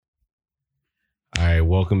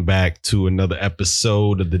welcome back to another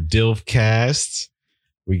episode of the Dilf Cast.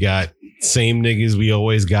 We got same niggas we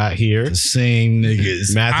always got here. The same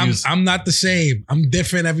niggas. Matthews. I'm not the same. I'm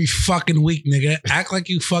different every fucking week, nigga. Act like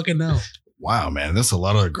you fucking know. Wow, man, that's a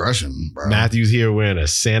lot of aggression, bro. Matthews here wearing a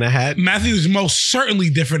Santa hat. Matthew's most certainly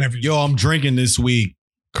different every Yo, I'm drinking this week.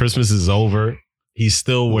 Christmas is over. He's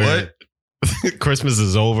still wearing. Christmas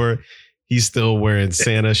is over. He's still wearing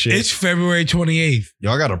Santa shit. It's February 28th.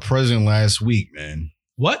 Yo, I got a present last week, man.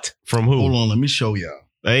 What? From who? Hold on, let me show y'all.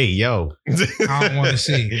 Hey, yo. I don't want to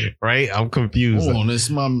see. Right? I'm confused. Hold on,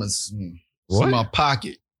 it's What? my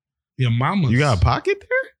pocket. Your mama. You got a pocket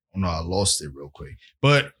there? Oh, no, I lost it real quick.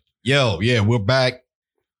 But yo, yeah, we're back.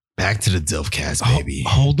 Back to the Dilf Cast, baby.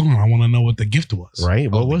 Hold on. I want to know what the gift was.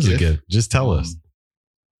 Right? What was the gift? Just tell us.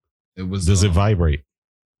 It was. Does it vibrate?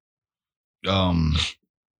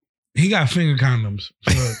 He got finger condoms.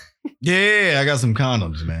 Yeah, I got some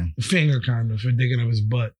condoms, man. Finger condoms for digging up his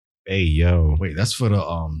butt. Hey, yo. Wait, that's for the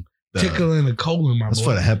Tickling the colon, my That's boy.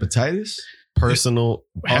 for the hepatitis. Personal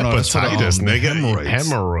no, that's for the, hepatitis, nigga. hemorrhoids.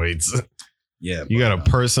 Hemorrhoids. Yeah, You got a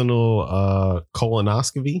personal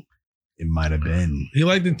colonoscopy? It might have been. He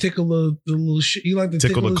like to tickle the little shit. He like to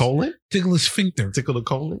Tickle the colon? Tickle his sphincter. Tickle the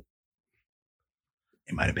colon?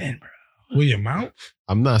 It might have been, bro. With your mouth?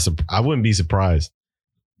 I'm not. I wouldn't be surprised.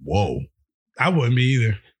 Whoa. I wouldn't be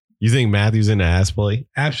either. You think Matthew's in the ass play?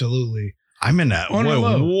 Absolutely. I'm in that. On the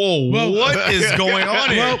low. Whoa, Well, what is going on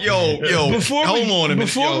here? Yo, before hold we, on a minute.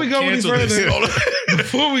 Before Yo, we go any cancel further, this.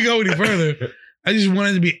 before we go any further, I just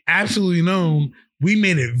wanted to be absolutely known. We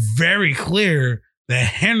made it very clear that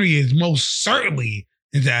Henry is most certainly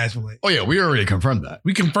into ass play. Oh yeah, we already confirmed that.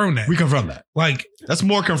 We confirmed that. We confirmed that. Like That's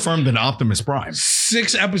more confirmed than Optimus Prime.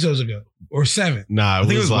 6 episodes ago or 7. Nah, I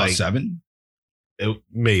think it was like about 7,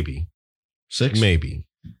 maybe, 6, maybe.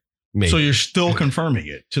 So you're still confirming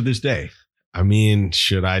it to this day. I mean,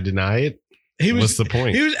 should I deny it? What's the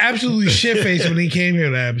point? He was absolutely shit-faced when he came here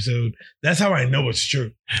that episode. That's how I know it's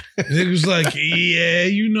true. It was like,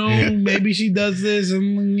 yeah, maybe she does this,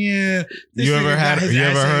 and yeah. You ever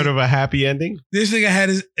heard of a happy ending? This nigga had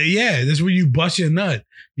his, that's where you bust your nut.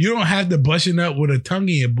 You don't have to bust your nut with a tongue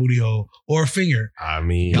in your booty hole or a finger. I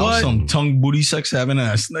mean, Y'all some tongue booty sex having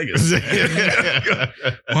ass niggas.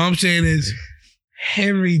 All I'm saying is,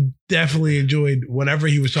 Henry definitely enjoyed whatever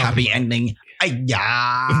he was talking Happy about. ending.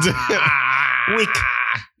 weak.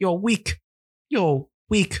 You're weak. You're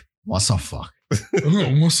weak. What's some fuck?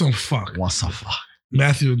 Want some fuck. What's some fuck?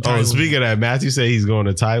 Matthew. Oh, speaking of that, Matthew said he's going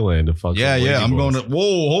to Thailand to fuck. Yeah, I'm going to.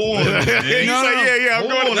 Whoa, hold on. He's like, yeah, I'm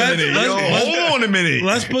going to. Hold on a minute.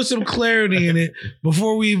 Let's put some clarity in it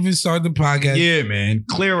before we even start the podcast. Yeah, man.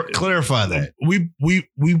 Clarify that.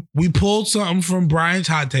 We pulled something from Brian's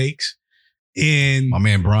hot takes. And My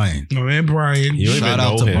man Brian. You don't even Shout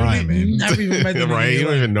out know to him. Brian, man. Never even met the Right? nigga. You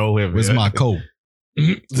don't even know him. Where's yeah. my coat?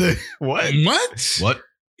 What? What?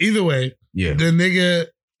 Either way, Yeah. the nigga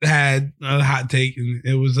had a hot take, and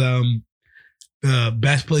it was the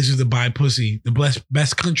best places to buy pussy, the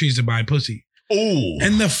best countries to buy pussy. Oh.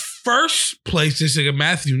 And the first place this nigga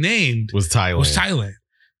Matthew named Was Thailand.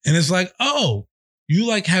 And it's like, oh, you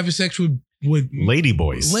like having sex with Lady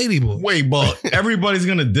boys. Wait, but everybody's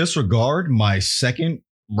going to disregard my second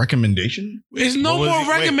recommendation? There's no What was more it?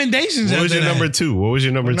 Wait, recommendations. What was after your that. number 2? What was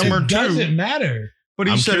your number 2? Number It 2. doesn't matter. But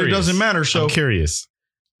he I'm said curious. it doesn't matter. So, I'm curious.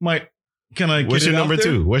 can I get What's your it out number there?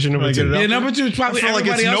 2? What's your Can I number get 2? it out Yeah, there? number 2 is probably I feel like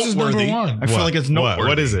it's everybody else's number noteworthy. 1. I feel like it's noteworthy.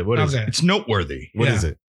 What is it? What is Okay. it? It's noteworthy. What Yeah. is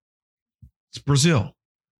it? It's Brazil.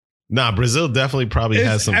 Nah, Brazil definitely probably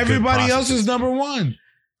has It's some. everybody good else's number 1.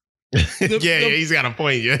 yeah, he's got a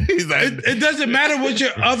point. Yeah, he's like, It doesn't matter what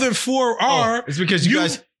your other 4 are. It's because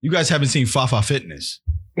you guys haven't seen Fafa Fitness.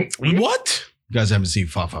 What? You guys haven't seen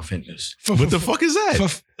Fafa Fitness. what the fuck is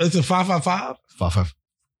that? It's a 555.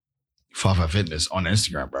 Fafa Fitness on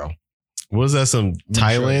Instagram, bro. Was that some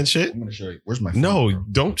Thailand show you. shit? I'm gonna show you. Where's my phone, No, bro?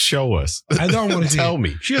 don't show us. I don't want to see. Tell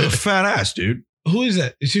me. She has a fat ass, dude. Who is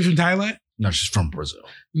that? Is she from Thailand? No, she's from Brazil.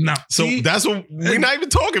 No. So See, that's what we're not even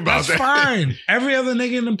talking about. that's fine. Every other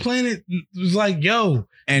nigga in the planet was like, yo,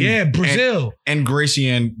 Brazil. And Gracie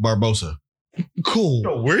Ann Barbosa. Cool.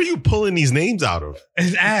 Yo, where are you pulling these names out of?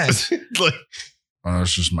 His ass. Like, Oh,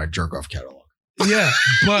 that's just my jerk off catalog. Yeah.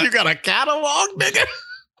 But you got a catalog, nigga?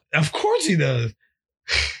 of course he does.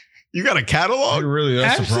 You got a catalog? really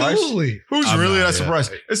that surprised? Absolutely. Who's I'm really not, that yeah.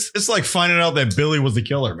 surprised? It's like finding out that Billy was the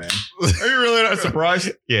killer, man. Are you really that surprised?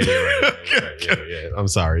 Yeah, you're right. Yeah. I'm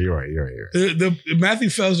sorry. You're right. The Matthew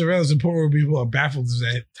Phelps around is important where people are baffled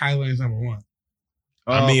that Thailand's number 1.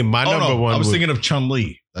 I mean, my number one I was was- thinking of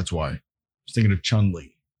Chun-Li. That's why. I was thinking of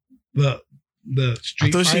Chun-Li. The I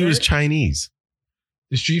Street thought Fighter. she was Chinese.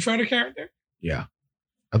 The Street Fighter character? Yeah.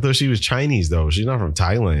 I thought she was Chinese though. She's not from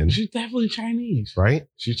Thailand, She's definitely Chinese. right?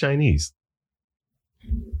 She's Chinese.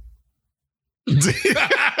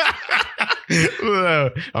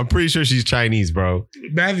 I'm pretty sure she's Chinese, bro.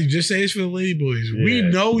 Matthew, just say it's for the lady boys. Yeah. We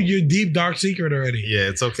know your deep dark secret already. Yeah,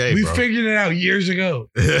 it's okay, We bro. figured it out years ago.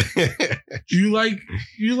 You like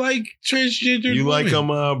transgender. You like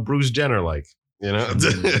women. Bruce Jenner, like, you know?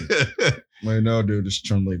 Wait, no, dude, it's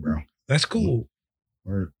Chun-Li, bro. That's cool.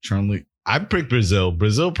 Or Chun-Li. I picked Brazil.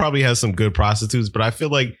 Brazil probably has some good prostitutes, but I feel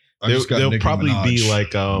like I just got they'll Nicki probably be Minaj.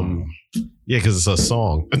 like yeah, because it's a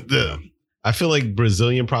song. I feel like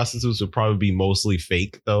Brazilian prostitutes would probably be mostly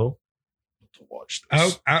fake though. To watch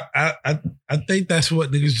this. I think that's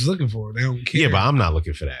what niggas is looking for. They don't care. Yeah, but I'm not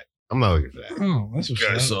looking for that. I'm not looking for that. Oh, that's what's You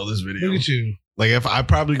guys up. saw this video. Look at you. Like if I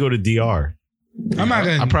probably go to DR. I'm not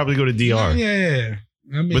gonna. I'd probably go to DR. Yeah.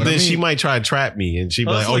 I mean, But then she might try to trap me and she'd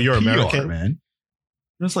be like, that's oh, you're PR, American? man.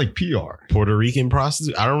 That's like PR. Puerto Rican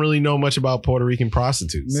prostitute? I don't really know much about Puerto Rican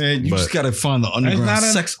prostitutes. Man, you but just got to find the underground not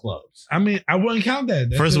a- sex clubs. I mean, I wouldn't count that.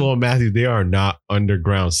 That's First of a- all, Matthew, they are not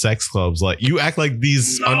underground sex clubs. Like you act like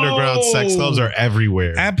these No. underground sex clubs are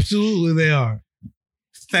everywhere. absolutely they are.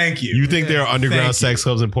 Thank you. You think there are underground Thank sex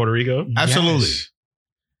clubs in Puerto Rico? Absolutely. Yes.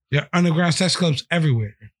 There are underground sex clubs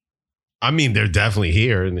everywhere. I mean, they're definitely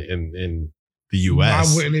here in the U.S.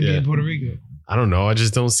 Why wouldn't they be Yeah. in Puerto Rico? I don't know. I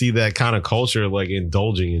just don't see that kind of culture like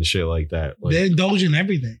indulging in shit like that. Like, They indulge in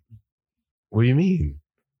everything. what do you mean?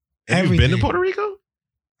 Have you been to Everything. Puerto Rico?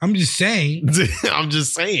 I'm just saying I'm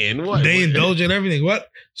just saying. What? they What? indulge in everything. What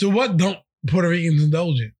don't Puerto Ricans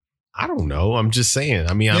indulge in? I don't know. I'm just saying.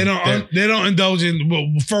 I mean, They don't indulge in. Well,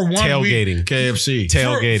 for one, tailgating. KFC.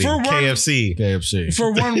 Tailgating. for one- KFC. KFC.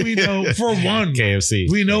 For one, we know. For one, KFC.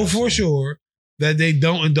 we know for KFC. sure that they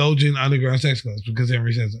don't indulge in underground sex clubs because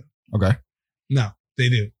Henry says that. Okay. No, they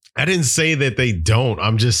do. I didn't say that they don't.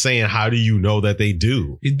 I'm just saying, how do you know that they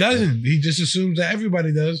do? He doesn't. He just assumes that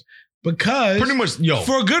everybody does because Pretty much, yo.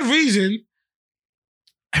 for a good reason.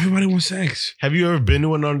 Everybody wants sex. Have you ever been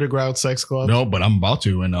to an underground sex club? No, but I'm about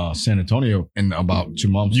to in San Antonio in about 2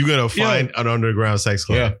 months. You're going to find an underground sex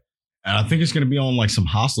club. Yeah. And I think it's going to be on like some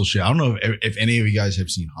Hostel shit. I don't know if any of you guys have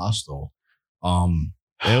seen Hostel. It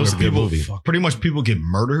was a where good movie. Pretty much people get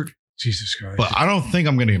murdered, Jesus Christ. but I don't think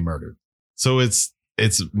I'm going to get murdered. So it's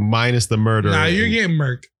minus the murder. Nah, you're getting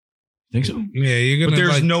murked. Think so? Yeah, you're But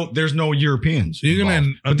gonna. there's no Europeans. You're gonna.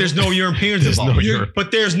 involved. But there's no Europeans There's no involved. Europe.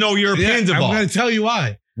 But there's no Europeans I'm involved. gonna tell you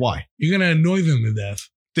why. Why? You're gonna annoy them to death.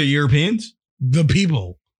 The Europeans? The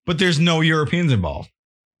people. But there's no Europeans involved.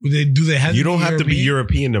 Do they have? You don't have to be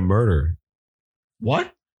European to murder.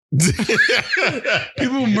 What?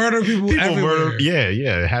 People murder people everywhere. Yeah,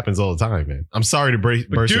 it happens all the time, man. I'm sorry to burst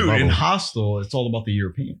But your dude, bubble. in Hostel, it's all about the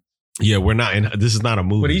Europeans. Yeah, we're not in. This is not a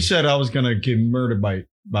movie. But he said I was gonna get murdered by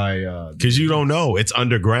because you don't know. It's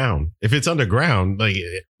underground. If it's underground, like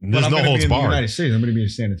there's no holds in the barred. United States. I'm gonna be in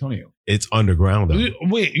San Antonio. It's underground though.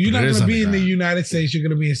 Wait, you're not It is gonna be in the underground. United States. You're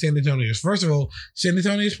gonna be in San Antonio. First of all, San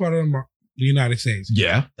Antonio is part of the United States.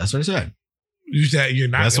 Yeah, that's what I said. You said you're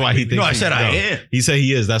not. That's gonna why be he there. thinks. No, I said I no. am. He said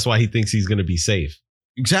he is. That's why he thinks he's going to be safe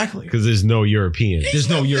Exactly. because there's no European. There's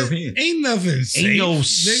no Europeans. Ain't nothing safe. Ain't no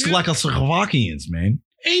nigga. Slovakians, man.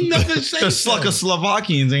 Ain't nothing safe. The though.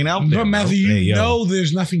 Slovakians ain't out there. But Matthew, bro. you Hey, yo. know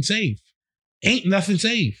there's nothing safe. Ain't nothing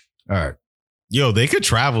safe. All right. Yo, they could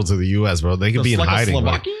travel to the U.S., bro. They could be in hiding, like,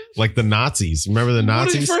 Slovakians? like the Nazis. Remember the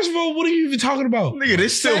Nazis? First of all, what are you even talking about? Nigga,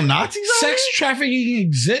 there's still Sex- Nazis out Sex trafficking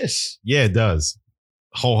exists. Yeah, it does.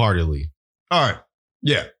 Wholeheartedly, there? All right.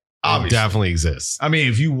 Yeah. it Obviously. definitely exists. I mean,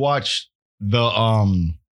 if you watch the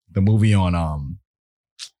movie on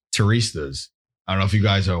Terestas, I don't know if you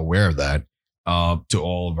guys are aware of that. To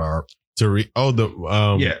all of our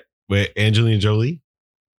With Angelina Jolie.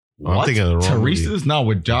 Oh, I'm thinking of the wrong movie. Terestas? No,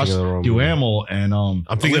 with Josh thinking of the wrong movie. Duhamel and I'm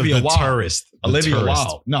thinking Olivia of the Wilde. tourist. The Olivia tourist.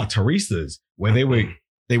 Wilde. No, Terestas, where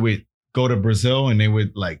they would go to Brazil and they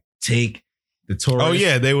would like take the tourists. Oh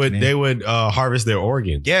yeah, they would Man. harvest their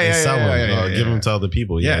organs. Yeah, and yeah, sell yeah, them, yeah, yeah, give yeah. them to other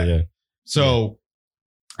people. Yeah, Yeah. yeah. So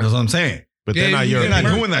that's what I'm saying. But Yeah, they're not you They're get not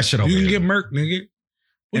European. murked. doing that shit over You can here. get murked, nigga.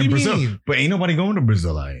 What in do you Brazil. mean? But ain't nobody going to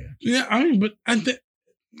Brazil out here. Yeah, I mean, but I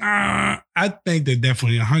think they're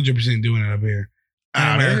definitely 100% doing it up here. In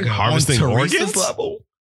America. harvesting on Teresa's organs? level?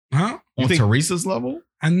 Huh? You On think- Teresa's level?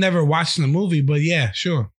 I never watched the movie, but yeah,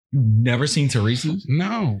 sure. You've never seen Teresa's?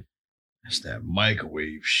 No. That's that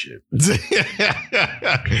microwave shit.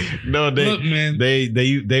 No, Look, man.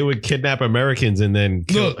 they would kidnap Americans and then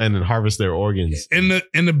kill Look. and then harvest their organs. In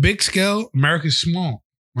the big scale, America's small,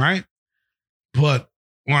 right? But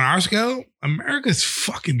on our scale, America's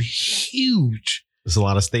fucking huge. It's a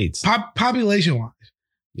lot of states. Population wise.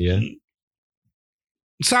 Yeah.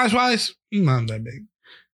 Size wise, not that big.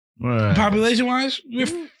 Right. Population wise, we're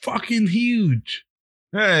fucking huge.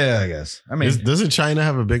 Yeah, I guess. I mean, Doesn't China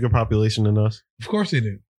have a bigger population than us? Of course they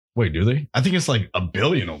do. wait, do they? I think it's like 1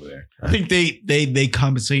 billion over there. I think they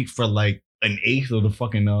compensate for like 1/8 of the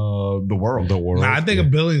fucking the world. The world. Nah, I think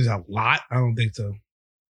 1 billion is a lot. I don't think so.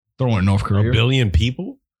 Throw in North Korea. 1 billion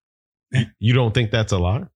people? You don't think that's a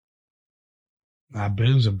lot? Nah, 1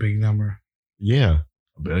 billion's a big number. Yeah.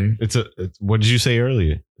 1 billion. It's what did you say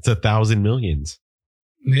earlier? It's 1,000 millions.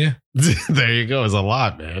 Yeah. There you go. It's a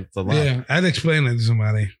lot, man. It's a lot. Yeah. I'd explain that to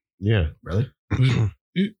somebody. Yeah. Really?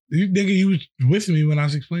 You nigga, you was with me when I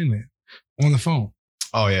was explaining it on the phone.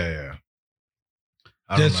 Oh yeah.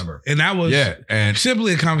 I don't remember. And that was and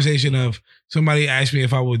simply a conversation of somebody asked me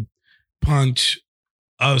if I would punch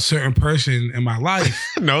a certain person in my life.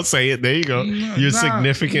 No, say it. There you go. Your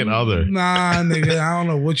significant other. Nah, nigga, I don't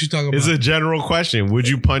know what you're talking about. It's a general question. Would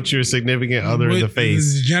you punch your significant other in the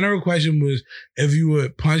face? The general question was if you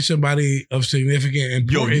would punch somebody of significant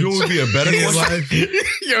importance. you know what would be a better question?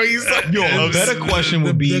 A better question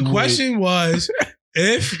would be the question was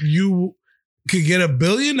if you could get $1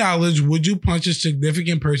 billion, would you punch a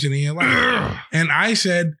significant person in your life? And I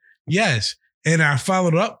said yes. And I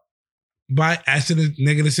followed up by asking the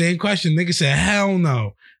nigga the same question. Nigga said, hell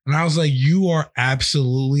no. And I was like, you are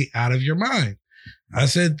absolutely out of your mind. I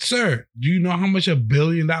said, sir, do you know how much $1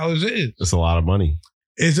 billion is? That's a lot of money.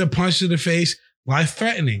 It's a punch to the face,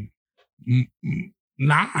 life-threatening.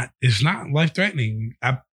 It's not life-threatening.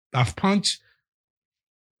 I've punched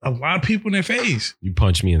a lot of people in their face. You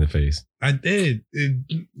punched me in the face. I did.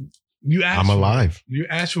 You asked I'm alive. You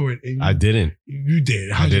asked for it. And I didn't. You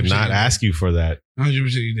did. I did not ask you for that. 100%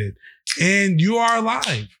 you did. And you are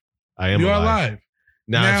alive. I am alive.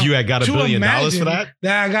 Now, if you had got $1 billion for that?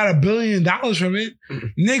 That I got $1 billion from it,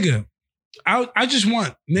 nigga, I just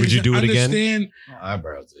want niggas Would you do to it again? understand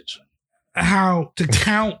eyebrows itching. how to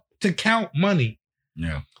count money.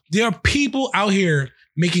 Yeah. There are people out here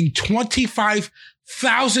making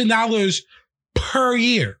 $25,000 per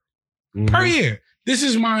year. Mm-hmm. Per year. This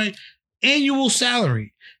is my annual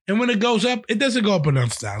salary. And when it goes up, it doesn't go up another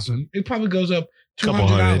 $1,000. It probably goes up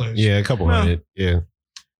 $200. Yeah, a couple hundred. Yeah.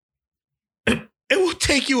 It will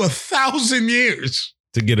take you 1,000 years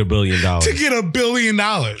To get $1 billion. to get $1 billion.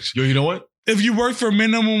 Yo, you know what? If you work for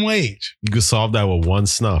minimum wage. You could solve that with one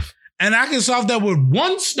snuff. And I can solve that with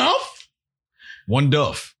one snuff. One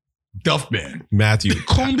Duff band. Matthew.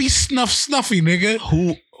 Call me Snuffy, nigga.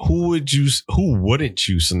 Who wouldn't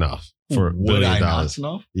you snuff for $1 Would I billion? not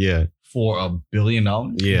snuff Yeah. for $1 billion?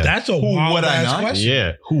 Yeah. That's a wild would I ass not? question.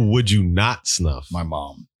 Yeah. Who would you not snuff? My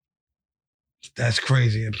mom. That's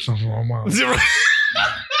crazy. I'm sorry for my mom.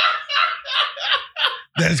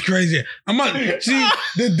 That's crazy. I'm not see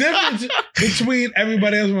the difference between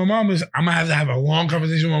everybody else and my mom is I'm gonna have a long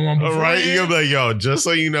conversation with my mom. All right, you're gonna be like, yo, just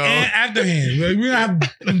so you know. And afterhand, like, we're gonna have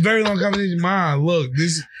a very long conversation. Mom, look,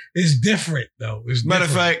 this is different though. It's Matter of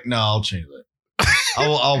different. fact, no, I'll change that.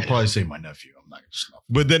 I'll probably say my nephew. I'm not gonna snuff.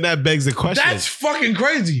 But then that begs the question. That's fucking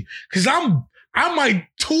crazy. Cause I'm like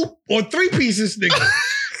 2 or 3 pieces, nigga.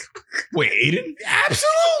 Wait, Aiden?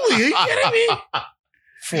 Absolutely. Are you kidding me?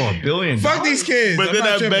 For $1 billion? Fuck these kids. But I'm then not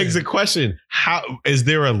that tripping. begs the question: how is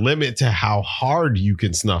there a limit to how hard you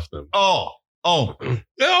can snuff them? Oh. It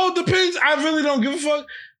all depends. I really don't give a fuck.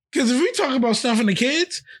 Because if we talk about stuffing the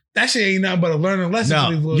kids, that shit ain't nothing but a learning lesson. Now,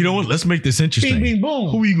 for these little you know what? Let's make this interesting. Bing, bing, boom.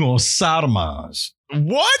 Who are you gonna sodomize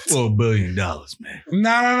What? for $1 billion, man?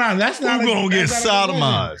 No. That's not Who gonna get that's not a good question.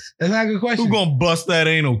 sodomized? That's not a good question. Who gonna bust that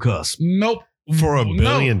anal cusp? Nope. For $1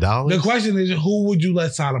 billion? The question is, who would you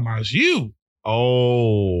let sodomize you?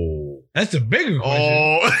 Oh. That's the bigger question.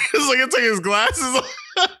 Oh. It's like he took his glasses off.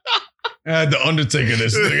 I had the Undertaker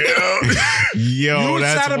this nigga. Yo, you would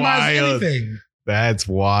that's sodomize wild. anything. That's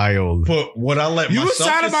wild. But would I let You would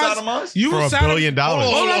myself get sodomize. sodomized? You For would $1 billion. Hold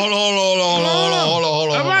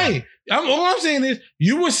on. All right. All I'm saying is,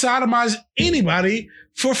 you would sodomize anybody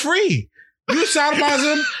for free. You sodomize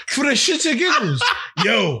them for the shits and giggles.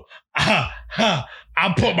 Yo, I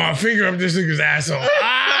put my finger up this nigga's asshole.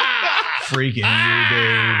 Freaking you,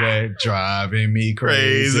 baby, driving me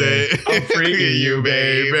crazy. I'm freaking you,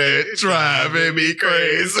 baby. Driving me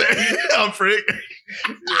crazy. I'm freaking.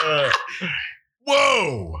 Yeah.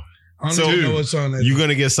 Whoa. I don't So, even know what song that You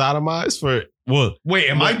gonna get sodomized for what? Wait,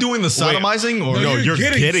 am I doing the sodomizing or No, No, you're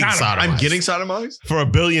getting sodomized. sodomized. I'm getting sodomized? for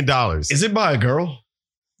 $1 billion. Is it by a girl?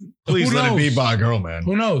 Please Who let it be knows? by a girl, man.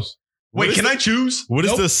 Who knows? What Wait, is can the- I choose? What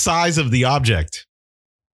is Nope. the size of the object?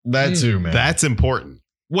 That too, man. That's important.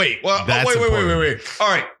 Wait, well, That's wait. important. All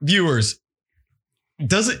right, viewers.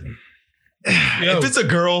 Does it? If it's a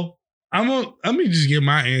girl, Let me just get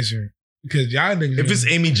my answer. Because y'all niggas. If it's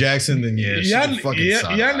Amy Jackson, then yeah. y'all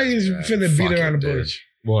niggas finna beat around the bush.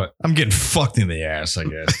 What? I'm getting fucked in the ass, I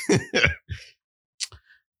guess.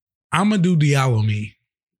 I'm gonna do Diallo me.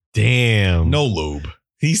 Damn. No lube.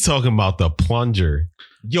 He's talking about the plunger.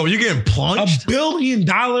 Yo, you're getting plunged? $1 billion.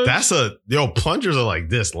 Plungers are like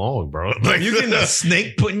this long, bro. Like you're getting a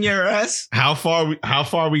snake put in your ass? How far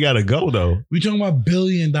we gotta go though? We talking about $1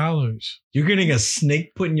 billion. You're getting a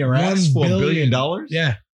snake put in your $1 ass for $1 billion. billion?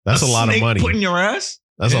 Yeah. That's a lot of money. Put in your ass?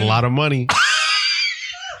 That's Yeah. a lot of money.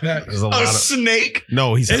 Facts. There's a lot of snake?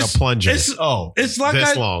 No, he said a plunger. It's like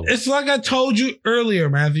this long. It's like I told you earlier,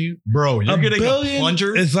 Matthew. Bro, you're getting a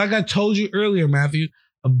plunger? It's like I told you earlier, Matthew.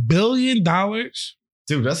 $1 billion.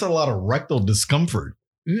 Dude, that's a lot of rectal discomfort.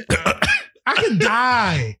 I could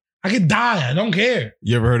die. I don't care.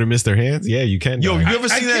 You ever heard of Mr. Hands? Yeah, you can. Yo, die. you ever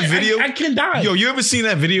seen that video? I can die. Yo, you ever seen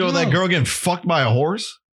that video of that girl getting fucked by a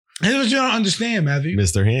horse? Here's what you don't understand, Matthew.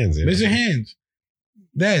 Mr. Hands. Yeah. Mr. Hands.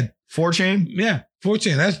 That 4chan? Yeah,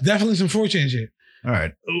 4chan. That's definitely some 4chan shit. All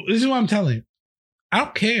right. This is what I'm telling you. I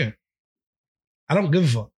don't care. I don't give a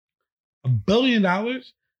fuck. $1 billion,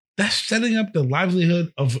 that's setting up the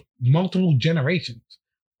livelihood of multiple generations.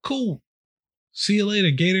 Cool. See you later,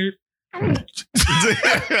 Gator.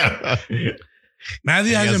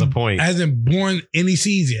 Matthew has a point. Hasn't born any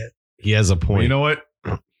seeds yet. He has a point. Well, you know what?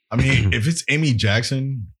 I mean, if it's Amy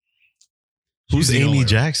Jackson, who's Amy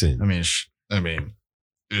Jackson? I mean,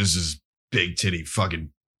 this is big titty, fucking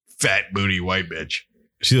fat booty white bitch.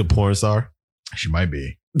 She's a porn star. She might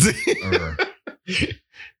be.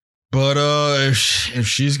 But if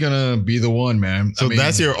she's gonna be the one, man. So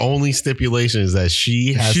that's your only stipulation is that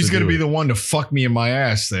she's gonna be the one to fuck me in my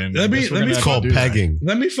ass. Then it's called pegging.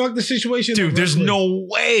 Let me fuck the situation, dude. There's no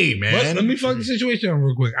way, man. Let me fuck the situation up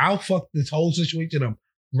real quick. I'll fuck this whole situation up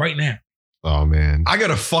right now. Oh man, I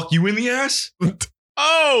gotta fuck you in the ass.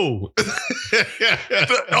 Oh, I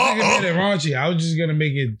made it raunchy. I was just gonna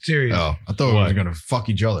make it serious. Oh, I thought we were gonna fuck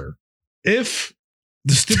each other. If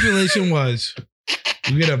the stipulation was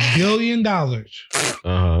you get $1 billion,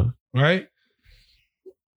 right?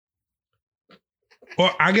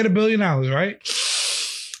 Or I get $1 billion, right?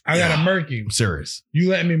 I gotta murk you. I'm serious. You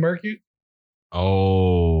letting me murk you?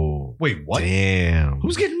 Oh, wait, what? Damn,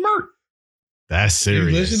 who's getting murked? That's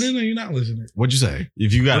serious. You listening or you not listening? What'd you say?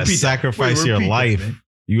 If you gotta sacrifice your life,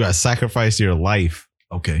 you gotta sacrifice your life.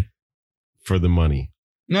 Okay, for the money.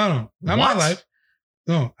 No, not my life.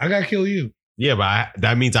 No, I gotta kill you. Yeah, but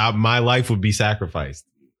that means my life would be sacrificed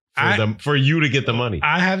for you to get the money.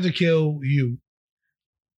 I have to kill you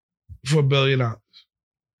for $1 billion.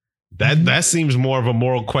 That seems more of a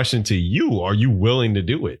moral question to you. Are you willing to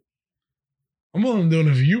do it? I'm willing to do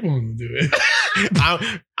it if you willing to do it.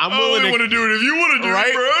 I'm willing to do it if you want to do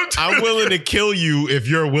it, bro. I'm willing to kill you if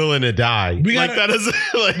you're willing to die. If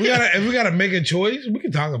we gotta make a choice, we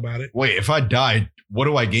can talk about it. Wait, if I die, what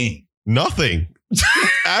do I gain? Nothing.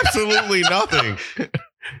 Absolutely nothing.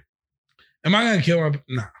 Am I gonna kill her?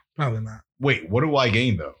 Nah, probably not. Wait, what do I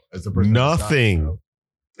gain though? As the person nothing.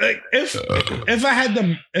 Like if I had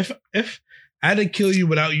them, if I had to kill you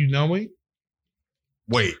without you knowing,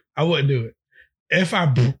 wait, I wouldn't do it.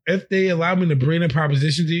 If they allowed me to bring a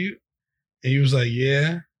proposition to you, and you was like,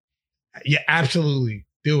 yeah, absolutely,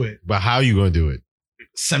 do it. But how you gonna do it?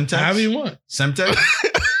 Semtex? However you want. Semtex?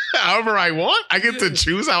 However I want? I get to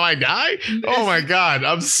choose how I die? Oh my God.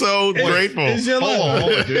 I'm so grateful. It's your life.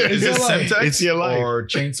 Hold on, dude. Is it Semtex? It's your life. Or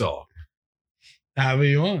chainsaw? However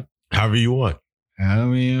you want. However you want.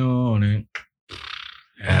 However you want it.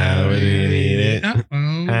 However you need it.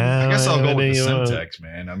 I guess I'll go with the Semtex,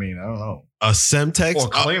 man. I mean, I don't know. A Semtex? Or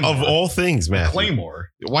Claymore. Of all things, man.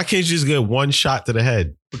 Claymore. Why can't you just get one shot to the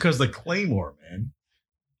head? Because the Claymore, man.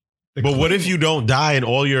 But what if you don't die and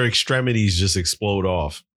all your extremities just explode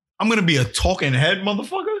off? I'm going to be a talking head,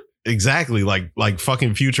 motherfucker? Exactly. Like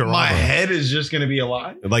fucking Futurama. My head is just going to be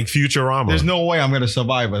alive? Like Futurama. There's no way I'm going to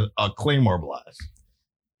survive a Claymore blast.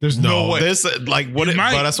 There's no way. But that's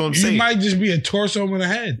what I'm saying. You might just be a torso with a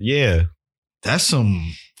head. Yeah. That's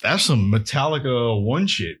some Metallica 1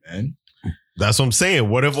 shit, man. That's what I'm saying.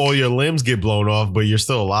 What if all your limbs get blown off, but you're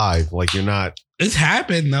still alive? Like you're not. It's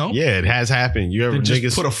happened, though. Yeah, it has happened. You ever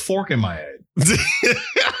just put a fork in my head?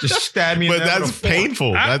 Just stab me in the head. But that's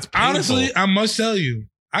painful. That's painful. Honestly, I must tell you,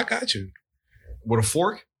 I got you. With a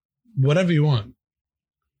fork? Whatever you want.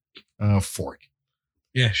 Fork.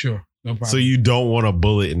 Yeah, sure. No problem. So you don't want a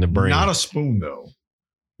bullet in the brain? Not a spoon, though.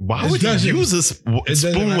 Why would he use a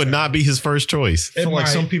spoon? Would not be his first choice. Like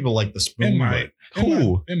some people like the spoon. It might.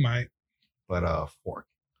 Who? It might. But fork.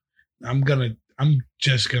 I'm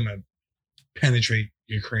just gonna penetrate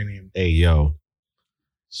your cranium. Hey, yo.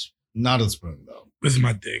 Not a spoon, though. It's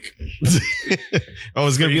my dick. Oh,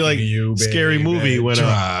 it's gonna be like you, Scary Movie when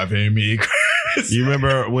driving me crazy. you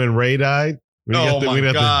remember when Ray died? We got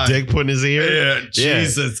the dick put in his ear. Yeah,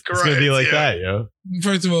 Jesus Christ. It's gonna be like that, yo.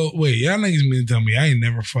 First of all, wait, y'all niggas mean to tell me I ain't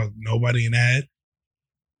never fucked nobody in the head?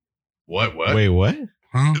 What? Wait, what?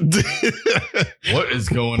 Huh? What is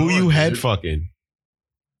going on? Who you head dude? fucking?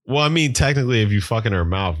 Well, I mean, technically, if you fuck in her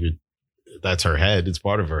mouth, that's her head. It's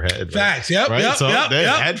part of her head. Right? Facts. Yep. Right? Yep. So Yep. they're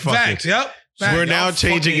Yep. head fucking. Facts. Yep. Facts. We're now Y'all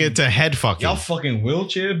changing fucking- it to head fucking. Y'all fucking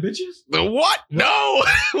wheelchair bitches? What? No.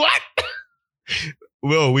 What?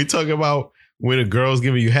 Will, we talking about when a girl's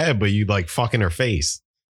giving you head, but you like fucking her face.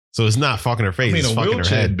 So it's not fucking her face. I mean, it's a fucking her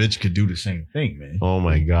wheelchair head. bitch could do the same thing, man. Oh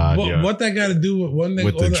my God. What that got to do with one thing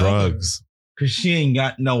with or the the drugs. Because she ain't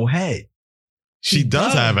got no head. She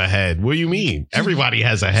does have a head. What do you mean? Everybody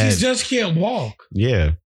has a other? head. She just can't walk.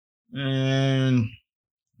 Yeah. And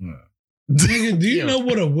Nigga, do you know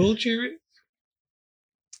what a wheelchair is?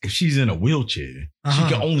 if she's in a wheelchair, Uh-huh.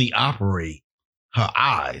 she can only operate her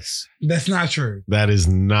eyes. That's not true. That is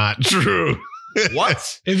not true.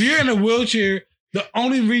 What? If you're in a wheelchair, the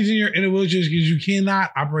only reason you're in a wheelchair is because you cannot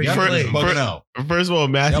operate Y'all your For- niggas legs. bugging out. First of all,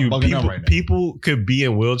 Matthew, Y'all bugging out right now. people could be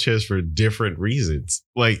in wheelchairs for different reasons.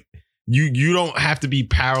 Like you don't have to be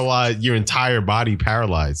paralyzed, your entire body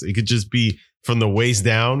paralyzed. It could just be from the waist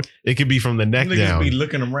down. It could be from the neck Niggas down. be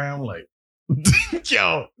looking around like,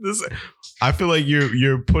 Yo, I feel like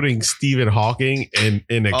you're putting Stephen Hawking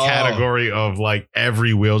in a category of like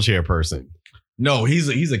every wheelchair person. no,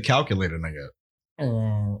 he's a calculator nigga.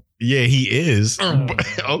 Yeah, he is.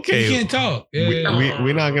 But- okay, He can't talk.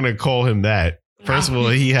 we're not gonna call him that. First of all,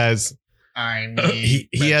 he has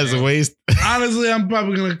he has ways. Honestly, I'm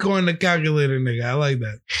probably gonna coin the calculator, nigga. I like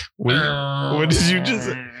that. What did you just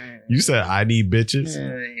say? You said I need bitches.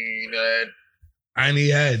 I need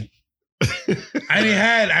head. I need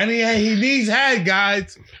head. I need head. He needs head,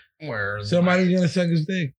 guys. Somebody's gonna suck his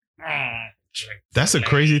dick. That's a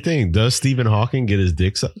crazy thing. Does Stephen Hawking get his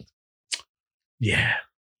dick sucked? Yeah.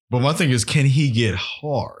 But my thing is, can he get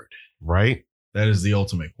hard? Right? That is the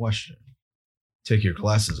ultimate question. Take your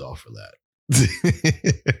glasses off for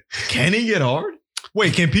that. Can he get hard?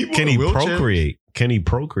 Wait, can people Can in a he wheelchair- procreate? Can he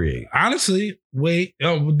procreate? Honestly, wait.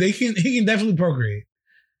 Oh, he can definitely procreate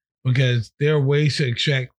because there are ways to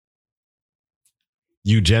extract.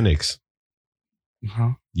 Eugenics.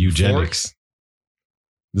 Huh? Eugenics.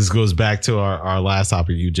 This goes back to our last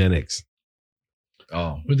topic, eugenics.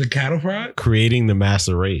 Oh, With the cattle prod? Creating the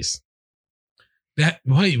master race.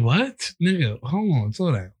 Wait, what? Nigga, hold on,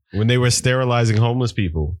 slow down. When they were sterilizing homeless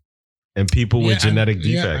people and people with genetic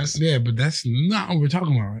defects. Yeah, but that's not what we're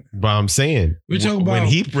talking about right now. But I'm saying, We're talking when about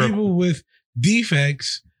he people with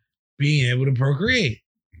defects being able to procreate.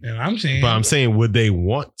 And I'm saying, would they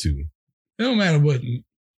want to? it don't matter what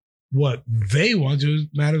they want to, it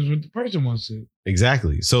matters what the person wants to.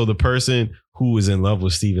 Exactly. So the person who is in love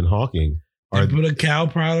with Stephen Hawking They put a cow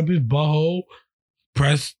prod up his butthole,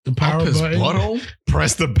 press the power his button. butthole?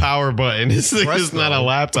 press the power button. This thing is Presto. not a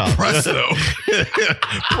laptop. Presto.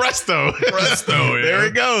 Presto. Presto, yeah. There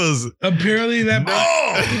it goes. Apparently that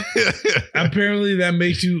Oh! apparently that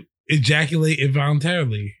makes you ejaculate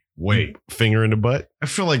involuntarily. Wait, Finger in the butt. I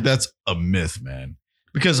feel like that's a myth, man.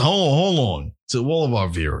 Because hold on. To all of our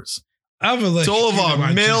viewers, I feel like to all of you know our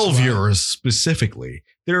my male G-spot. viewers specifically,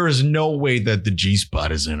 there is no way that the G-spot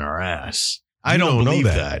is in our ass. I You don't believe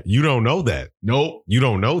know that. You don't know that. Nope. You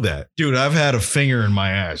don't know that. Dude, I've had a finger in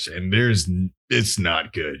my ass and it's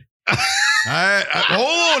not good.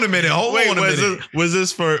 Hold on a minute. Hold on a minute. Was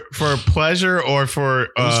this for pleasure or for?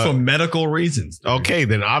 It was for medical reasons. dude. Okay,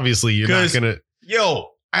 then obviously you're not 'Cause- gonna. Yo,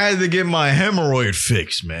 I had to get my hemorrhoid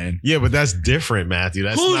fixed, man. Yeah, but that's different, Matthew.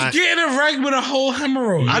 That's Who's not. getting a wreck with a whole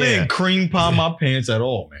hemorrhoid? I Yeah. didn't cream pie my pants at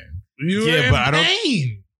all, man. You Yeah, were in but I don't-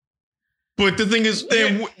 pain. But the thing is,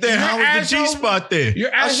 then Your how was the asshole- G-spot there?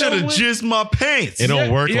 your I should have asshole was- jizzed my pants. It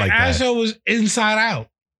don't work Your like that. asshole was inside out.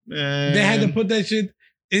 Man. They had to put that shit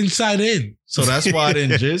inside in. So that's why I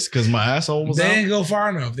didn't jizz, because my asshole was They out. didn't go far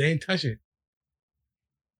enough. They didn't touch it.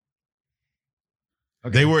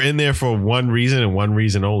 Okay. They were in there for one reason and one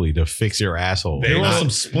reason only, to fix your asshole. They were on Not- some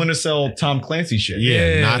Splinter Cell Tom Clancy shit.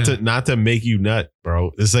 yeah, Yeah. not to make you nut,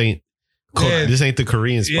 bro. This ain't Yeah. this ain't the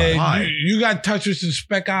Korean spot. Yeah, Why? you got touched with some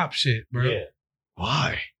spec op shit, bro. Yeah.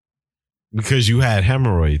 Why? Because you had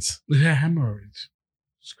hemorrhoids. Yeah, hemorrhoids.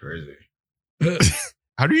 It's crazy.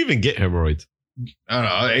 How do you even get hemorrhoids? I don't know.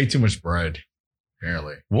 I ate too much bread.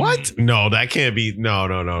 Apparently. What? No, that can't be. No.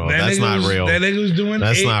 That's not real. That nigga was doing.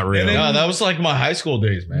 That's not real. No, that was like my high school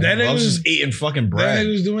days, man. I was just eating fucking That bread.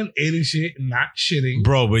 nigga was doing 80 shit, not shitting.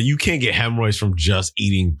 Bro, but you can't get hemorrhoids from just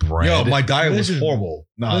eating bread. Yo, my diet was Listen. horrible.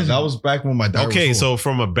 No, Listen. that was back when my diet was Okay, horrible. so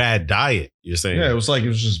from a bad diet, you're saying? Yeah, it was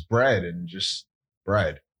just bread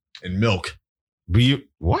and milk. But you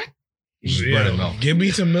what? Just bread and milk. Give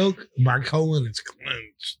me some milk. My colon is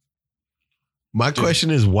cleansed. My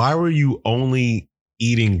question is, why were you only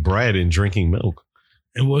eating bread and drinking milk?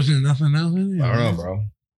 It wasn't nothing else in there. I don't know, bro.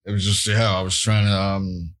 It was just I was trying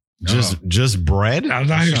to Just bread? I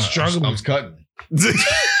was out here struggling. I was cutting. This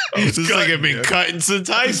cutting, nigga been man. cutting since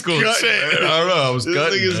high school. Cutting, Shit. man. I don't know. I was This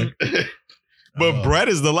cutting. nigga's- man. But bread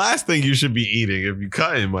is the last thing you should be eating if you're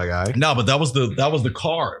cutting, my guy. No, but that was the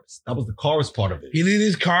carbs. That was the carbs part of it. He needed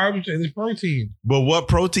his carbs and his protein. But what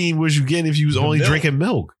protein was you getting if you was The only milk. drinking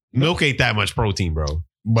milk? Milk ain't that much protein, bro.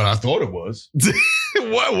 But I thought it was.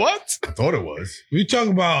 What? I thought it was. We talked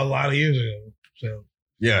about a lot of years ago. So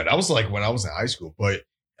Yeah, that was like when I was in high school. But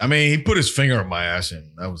I mean, he put his finger up my ass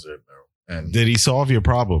and that was it, bro. And Did he solve your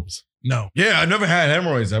problems? no. yeah, I never had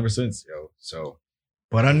hemorrhoids ever since, yo. So,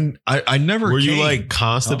 but I never. Were you came. like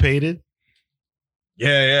constipated?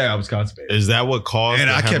 Yeah, I was constipated, Is that what caused and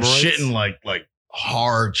the I kept hemorrhoids? shitting like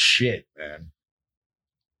hard shit, man.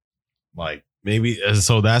 Like, Maybe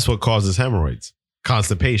so that's what causes hemorrhoids.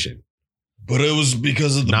 Constipation. but it was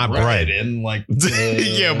because of the Not bread. and like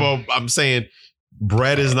Yeah, but I'm saying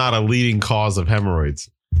bread is not a leading cause of hemorrhoids.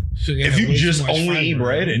 So if you just only eat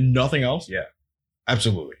bread and nothing else, yeah,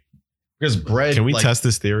 absolutely. Because bread. Can we like, test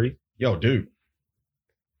this theory? Yo, dude,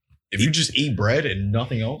 if you just eat bread and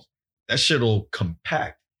nothing else, that shit'll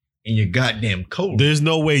compact in your goddamn coat. There's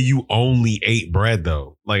no way you only ate bread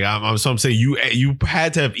though. Like I'm saying you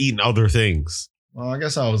had to have eaten other things. Well, I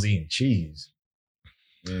guess I was eating cheese.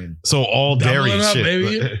 And, So all Double dairy it up, shit.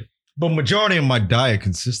 baby. but majority of my diet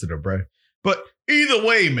consisted of bread. But either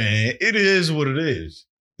way, man, it is what it is.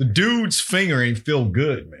 The dude's finger ain't feel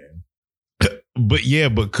good, man. But yeah,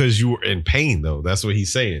 because you were in pain though. That's what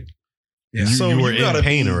he's saying. Yeah. You were in gotta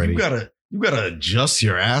pain already. You gotta adjust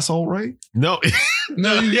your asshole, right? No,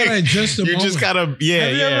 No, you gotta adjust the You moment. just gotta, yeah,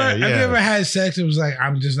 Have you ever had sex and was like,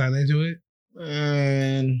 I'm just not into it?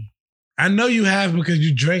 Man. I know you have because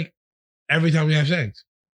you drink every time you have sex.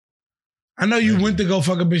 I know you went to go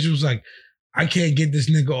fuck a bitch who was like, I can't get this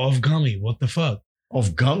nigga off gummy. What the fuck?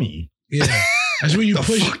 Off gummy. Yeah. That's when you The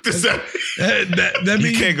push. fuck does that That You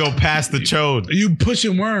means can't go past the chode. you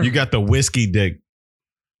pushing worm. You got the whiskey dick.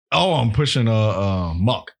 Oh, I'm pushing a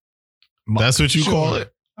muck. That's what you Sure. call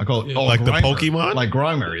it? I call it Yeah. Like the Grimer. Pokemon? Like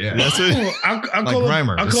Grimer, yeah. That's it. I like call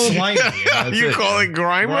Grimer. I call it. Slimy. Yeah, that's You call it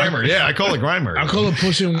Grimer? Grimer. Yeah, I call it Grimer. I call it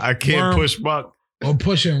pushing. I can't worm push buck. or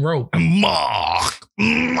pushing rope. Muck.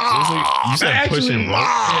 You said Actually, pushing rope? Yeah,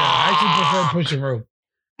 I actually prefer pushing rope.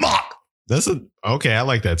 Muck. That's okay. I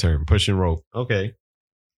like that term, pushing rope. Okay,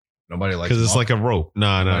 Nobody likes because it's muck. like a rope.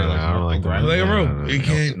 No, Nobody likes I don't muck. like that. Like a rope. No, no, You no.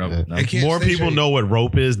 can't. No, no. It can't More stay people straight. know what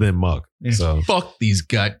rope is than muck. So Fuck these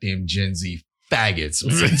goddamn Gen Z faggots.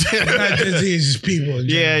 Not just it's just people. in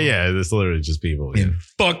yeah, general. it's literally just people. Yeah. And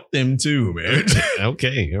fuck them too, man.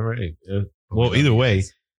 Okay, all right. Yeah. Well, either way,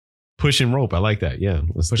 pushing rope. I like that. Yeah,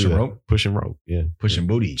 let's do Pushing that. rope? Pushing rope. Yeah, Pushing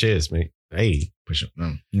booty. Cheers, mate. Hey, Pushing.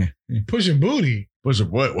 Yeah. Pushing booty. Pushing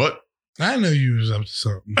what? What? I know you was up to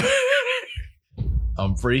something.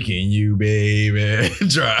 I'm freaking you, baby.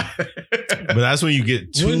 Try. but that's when you get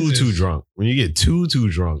What is too this? drunk. When you get too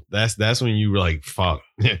drunk, that's when you like fuck.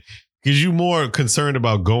 Because you more concerned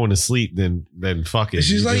about going to sleep than fucking. And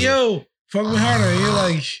she's You like, just- yo, fuck me harder. And you're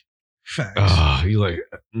like, facts. Ah, you like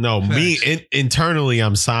no me Facts. internally.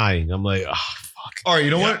 I'm sighing. I'm like, fuck. All right, you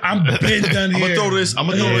know Yeah, what? I'm been done I'm here. gonna throw this. I'm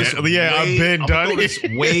gonna throw this. Yeah, I've been I'm done gonna throw this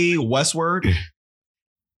here. way westward.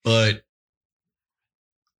 But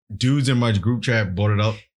dudes in my group chat brought it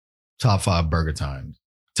up. Top 5 burger times.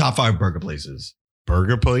 Top 5 burger places.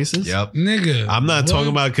 Burger places. Yep. Nigga. I'm not what? talking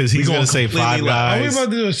about because he's We gonna going say completely Five left. Are we Guys.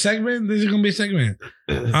 about to do a segment? This is gonna be a segment.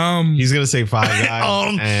 He's gonna say Five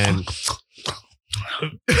Guys and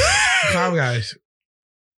Five Guys.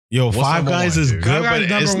 yo, What's Five number Guys one, is dude? good, Five Guys but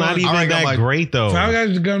number it's not one. even All right, that I'm like- great though. Five Guys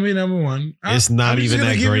is gonna be number one. It's not I'm just even gonna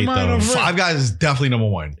that give you great, mine though. over it. Five Guys is definitely number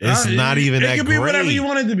 1. It's not even that It could great. be whatever you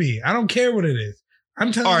want it to be. I don't care what it is.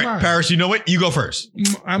 I'm telling All you right, mine. Paris, you know what? You go first.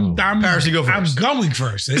 I'm Paris, you go I'm first. going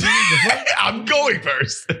first. The fuck? I'm going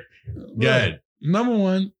first. Go ahead. Number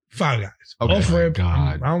one, Five Guys. Okay. Off rip.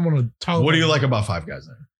 God. I don't want to talk. What do you about like about Five Guys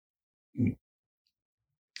then?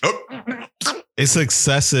 It's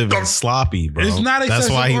excessive and sloppy, bro. It's not excessive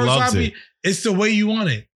That's why he or loves sloppy. it. It's the way you want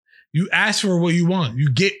it. You ask for what you want. You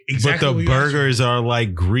get exactly But what the you ask for. burgers are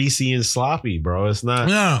like greasy and sloppy, bro. It's not.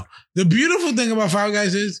 No. The beautiful thing about Five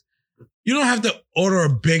Guys is you don't have to order a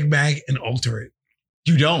Big Mac and alter it.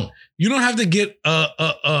 You don't. You don't have to get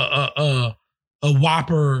a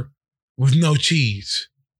Whopper with no cheese.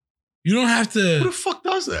 You don't have Who the to fuck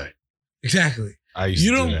does that? exactly. I used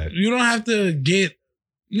You to don't. do that. You don't have to get.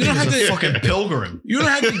 You don't have He's a to. fucking pilgrim. You don't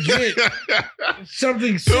have to get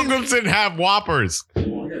something. Pilgrims didn't have Whoppers.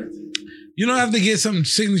 You don't have to get something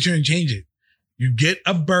signature and change it. You get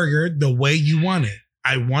a burger the way you want it.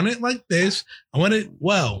 I want it like this. I want it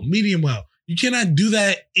medium well. You cannot do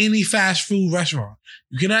that at any fast food restaurant.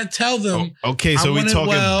 You cannot tell them. Okay, I so we want it talking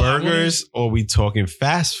well, I want burgers or we talking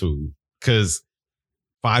fast food? Because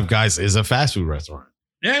Five Guys is a fast food restaurant.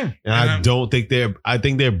 Yeah. And I don't think I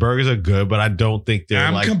think their burgers are good, but I don't think they're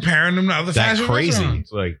I'm like comparing them to other that fast food crazy.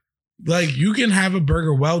 restaurants. Like, You can have a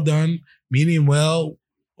burger well done, medium well,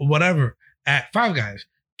 whatever, at Five Guys.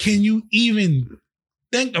 Can you even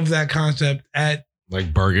think of that concept at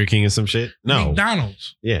like Burger King or some shit? No.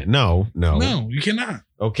 McDonald's? Yeah, no. No, you cannot.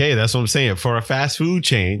 Okay, that's what I'm saying. For a fast food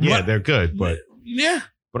chain, yeah, What? they're good, but Yeah.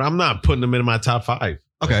 I'm not putting them in my top 5.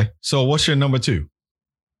 Okay, so what's your number 2?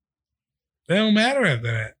 They don't matter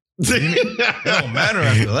after that. It don't matter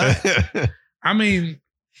after that. I mean,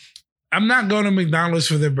 I'm not going to McDonald's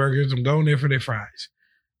for their burgers. I'm going there for their fries.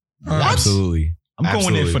 Absolutely. I'm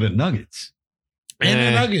going there Absolutely. for the nuggets. And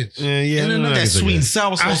the nuggets. Yeah, And the then that nuggets are sweet and good.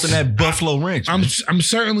 sour sauce and that buffalo ranch. I'm man. I'm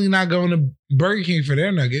certainly not going to Burger King for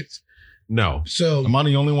their nuggets. No. So, Am I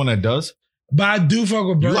the only one that does? but I do fuck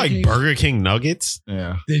with You Burger like King. Burger King nuggets?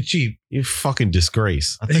 Yeah. They're cheap. You fucking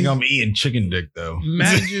disgrace. I think I'm eating chicken dick though.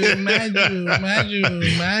 Maju.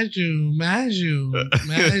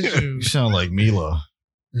 You sound like Mila.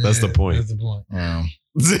 That's the point. That's the point.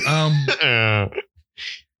 Yeah.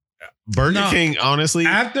 Burger No. King, honestly,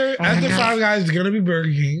 After Five Guys is gonna be Burger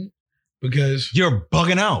King because You're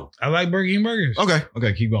bugging out. I like Burger King burgers.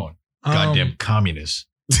 Okay, keep going. Goddamn communist.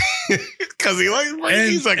 because he likes Burger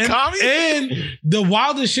King's a commie. And the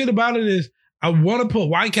wildest shit about it is I want to put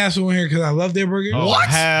White Castle in here because I love their burger. Oh, What?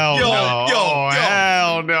 Hell Yo, no. yo, Oh, yo.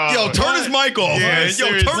 hell no. Yo, turn his mic off, Yeah, man. Yo,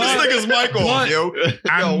 seriously. turn this nigga's mic off, But- yo.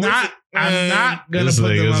 I'm not gonna This put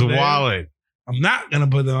them nigga's up there. wildin'. I'm not gonna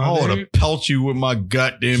put them I out want there. to pelt you with my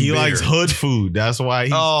goddamn He beard. likes hood food. That's why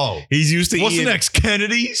he's used to What's eating. next?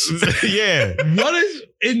 Kennedy's? Yeah. What is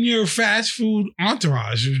in your fast food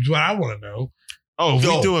entourage? Is what I want to know. Oh, if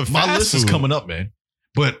Yo, we doing fast my list is food. coming up, man.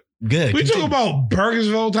 But good. We talk about burgers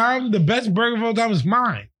of all time. The best burger of all time is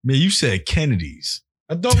mine. Man, you said Kennedy's.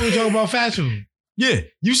 I thought we were talking about fast food. Yeah,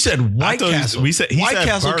 you said White thought Castle. he said White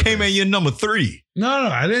Castle burgers. came in your number 3. No,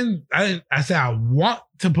 I didn't. I said I want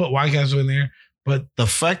to put White Castle in there, but The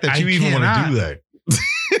fact that I you even want cannot. to do that,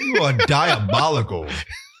 you are diabolical.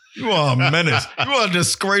 You are a menace. You are a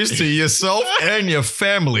disgrace to yourself and your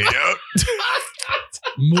family. Yo.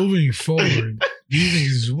 moving forward, you think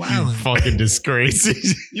is You wild. fucking disgrace.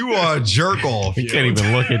 You are a jerk off. He can't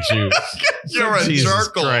even look at you. You're a Jesus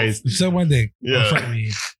jerk off. Christ. So one thing, Yeah. fuck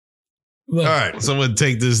me. Look, All right. Someone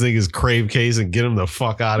take this nigga's crave case and get him the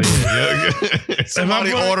fuck out of here.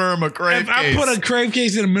 Somebody put- order him a crave if I case. put a crave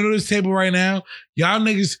case in the middle of this table right now, y'all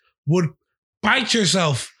niggas would bite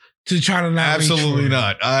yourself to try to not. reach Absolutely for it.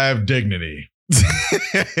 not. I have dignity.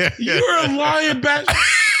 You're a lying bastard.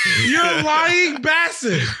 You're a lying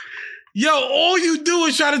bastard. Yo, all you do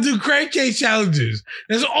is try to do crave case challenges.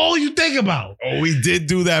 That's all you think about. Oh, we did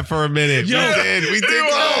do that for a minute. Yo. We did. You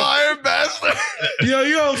are a lying bastard. Yo,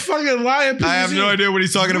 you're a fucking lying piece I of have shit. no idea what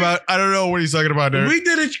he's talking about. I don't know what he's talking about there. We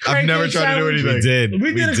did a crave I've never case tried to do challenge. anything. We did.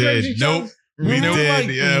 We did a crave case Nope. challenge. We We were did.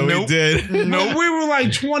 like- Yeah, we Nope. did. Nope. We were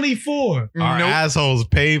like 24. Our Nope. assholes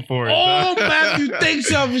paid for it. All Matthew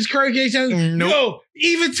thinks of is crave case challenge. Nope. Yo,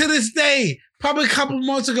 even to this day, probably a couple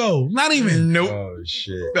months ago, not even. Nope. Oh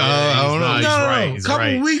shit. I don't know. He's no, right. He's couple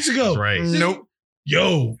right. weeks ago. He's right. Nope.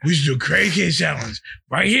 Yo, we should do a crave case challenge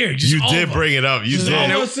right here. Just You all did of us. bring it up. You Just did. all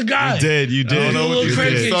of us the guy. You did. You I don't did. know what You you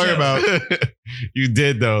did. guys talking about. You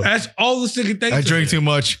did though. That's all the nigga thinks. I of drink it. too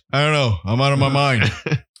much. I don't know. I'm out of my mind.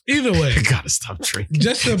 Either way, I gotta stop drinking.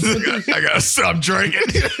 just to put this, I gotta stop drinking.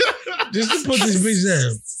 just to put this bitch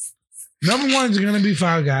down. Number one is gonna be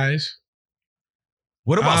Five Guys.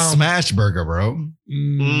 What about Smash Burger, bro?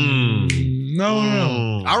 No.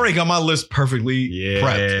 Mm. I already got my list perfectly Yeah.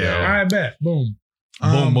 prepped. Yo. All right, bet. Boom.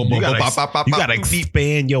 Boom, boom, boom, You boom, gotta- bop, bop, bop, You bop. gotta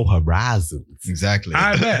expand your horizons. Exactly.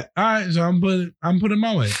 I bet. All right, so I'm putting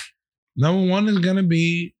my way. Number one is gonna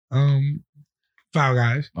be Five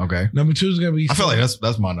Guys. Okay. Number two is gonna be I feel like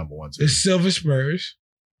that's my number one too. it's Silver Spurs.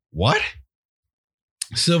 What?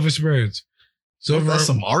 Silver Spurs. So That's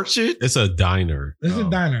some art shit. It's a diner. It's a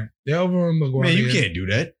diner. They're over in LaGuardia. Man, you can't do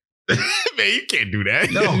that. Man, you can't do that.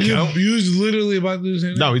 No, You was literally about to do the same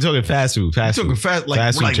thing? No, we're talking fast food. You Fast talking food. fast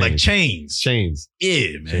Fast food like chains. Chains.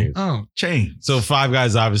 Yeah, man. Chains. Oh, Chains. So Five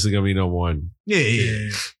Guys obviously gonna be number one. Yeah. yeah.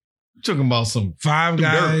 You're talking about some Five Dirt.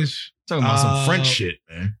 Guys, talking about some French shit,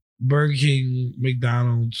 man. Burger King,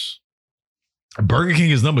 McDonald's. Burger King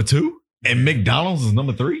is number 2 and McDonald's is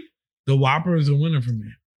number 3. The Whopper is the winner for me.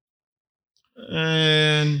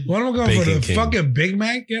 And What am I going for? Bacon The King. fucking Big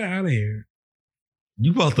Mac? Get out of here.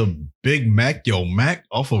 you bought the Big Mac, Mac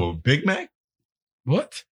off of a Big Mac?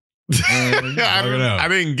 What? I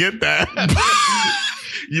didn't get that.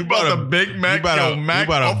 You bought a Big Mac, you bought Mac you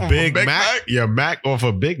bought off a of Big a Big Mac. Mac? Your Mac off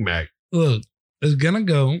a Big Mac. Look, it's gonna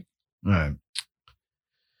go. All right.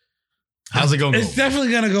 How's it gonna It's go?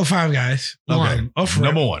 definitely gonna go Five Guys. Okay. One. Off rip.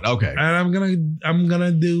 Number 1. Okay. And I'm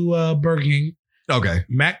gonna do Burger King, Okay.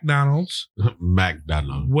 McDonald's,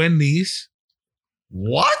 McDonald's. Wendy's.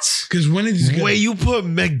 What? Because Wendy's is good. Wait, you put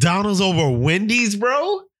McDonald's over Wendy's,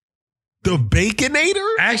 bro? The Baconator?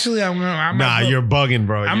 Actually, I might put, You're bugging,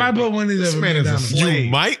 bro. I might put Wendy's This over man is a McDonald's.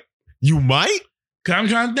 slave. You might? Cause I'm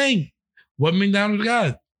trying to think what McDonald's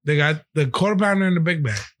got. They got the quarter pounder and the Big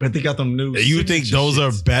Mac. But they got them new. You think signature those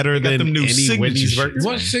shits. are better They got than them new any signature Wendy's shits. burgers?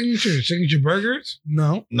 What signature? Signature burgers?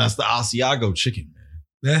 No, And that's the Asiago chicken, man.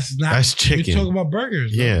 that's not. That's chicken. We talk about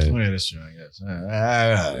burgers. though. Yeah, Oh, yeah, that's true, I guess.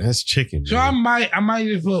 that's chicken. So man. I might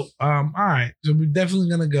just put all right. So we're definitely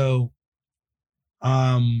gonna go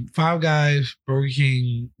Five Guys, Burger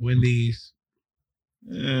King, Wendy's,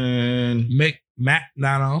 And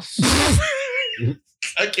McDonald's.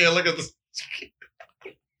 I can't look at this.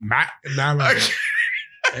 McDonald's.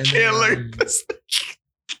 I can't look at this.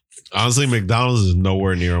 Honestly, McDonald's is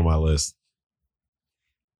nowhere near on my list.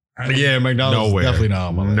 Yeah, McDonald's Nowhere. is definitely not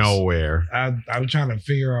on my list. Nowhere. I'm trying to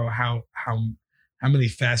figure out how many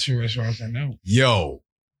fast food restaurants I know. Yo.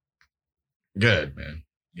 Good, man.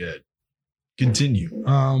 Good. Continue.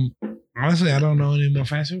 Honestly, I don't know any more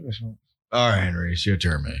fast food restaurants. All right, Henry, it's your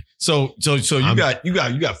turn, man. So you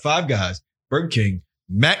I'm- got Five Guys, Burger King,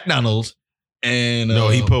 McDonald's, and No,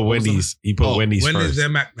 he put what was Wendy's. He put Oh, Wendy's Wendy's first.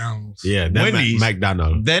 and McDonald's. Yeah, then Wendy's.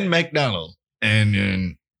 McDonald's. then McDonald's, and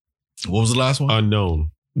then what was the last one?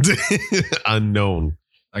 Unknown. Unknown.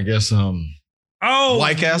 I guess Oh,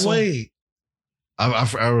 White Castle? Wait, I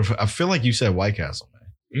feel like you said White Castle,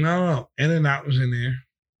 man. no, In-N-Out was in there.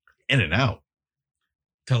 In and out.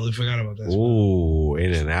 Totally forgot about that. Ooh,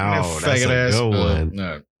 In and Out. That's a good one.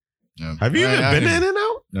 No. Have you even been to In and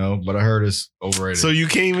Out? No, but I heard it's overrated. So you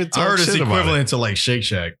can't even I talk heard it's shit about equivalent to like Shake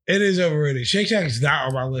Shack. It is overrated. Shake Shack is not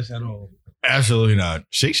on my list at all. Absolutely not. it.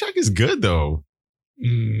 Shake Shack is good though.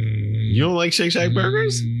 Mm, You don't like Shake Shack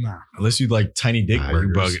burgers? Nah. Unless you like tiny dick Nah, you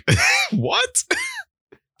burgers. bugging. What?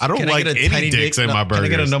 I don't Can I like get a any tiny dicks dick? in my Can I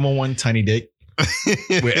get a burgers. number one tiny dick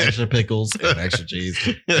with extra pickles and extra cheese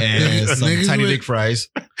and some Niggas tiny with- dick fries?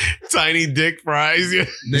 Tiny dick fries. Yeah.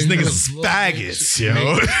 These Niggas niggas with- faggots,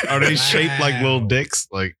 Niggas- yo. Are they shaped like little Wow. dicks?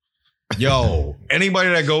 Like Yo, anybody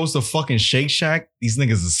that goes to fucking Shake Shack, these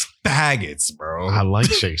niggas is faggots, bro. I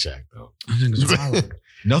like Shake Shack though. Niggas wild.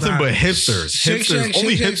 Nothing Nah, but hipsters. Shake Hipsters. Shack-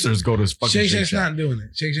 Only Shake Shack- hipsters go to fucking Shake Shake Shack's Shack. not doing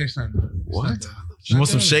it. Shake Shack's not doing it. It's What? not doing it. You want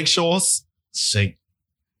some Not doing shake sauce? Shake.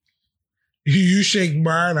 You shake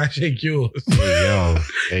mine, I shake yours. Hey yo.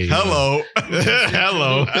 Hey, yo. Hello.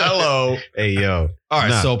 Hello. Hello. Hey yo. All right.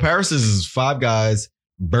 Nah. So Paris is Five Guys,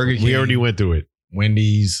 Burger King, We already went through it.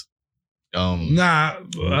 Wendy's. Nah,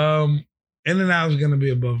 In-N-Out is gonna be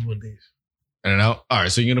above Wendy's. In and out. All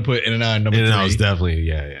right. So you're gonna put In and Out number In and Out three. was definitely,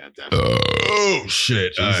 yeah, definitely. Oh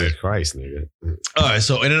shit! All Jesus right. Christ, nigga. All right.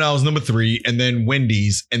 So In and Out was number 3, and then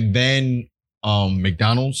Wendy's, and then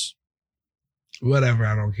McDonald's. Whatever,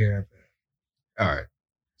 I don't care. All right.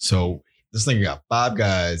 So this nigga got Five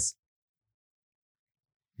Guys.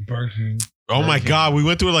 Burger King. Oh my Burger King. God, we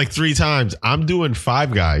went through it like 3 times. I'm doing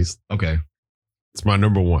Five Guys. Okay. It's my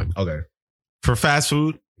number 1. Okay. For fast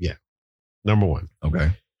food, yeah. Number 1.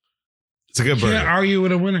 Okay. It's a good Can't burger. argue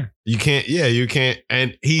with a winner. You can't, you can't.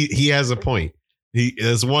 And he has a point.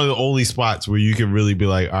 It's one of the only spots where you can really be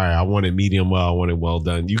like, all right, I want it medium well, I want it well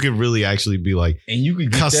done. You can really actually be like, And you can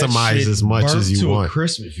get that Customize shit as much burnt as you to want. a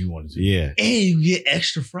crisp if you wanted to. yeah. And you get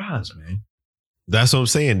extra fries, man. That's what I'm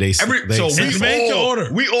saying. They So It's made to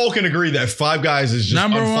order. We all can agree that Five Guys is just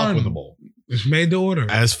Number one. unfuckable. It's made to order.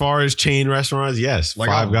 as far as chain restaurants, yes. Like,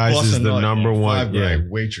 Five I'm Guys is busting the nut number on one. Five Yeah. Guys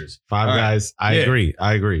waitress. Five All right. Guys. I Yeah. agree. All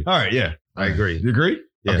right, yeah. I agree. You agree?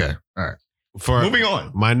 Yeah. Okay. All right. For Moving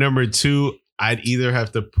on. my number 2, I'd either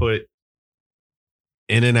have to put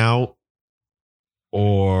In and Out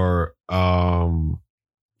or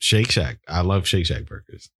Shake Shack. I love Shake Shack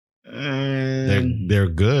burgers. They're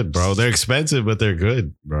good, bro. They're expensive, but they're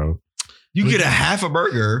good, bro. You get a half a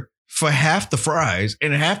burger for half the fries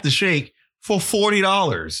and half the shake for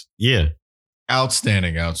 $40. Yeah.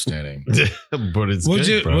 Outstanding. But it's What's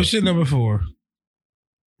good, bro. your number 4?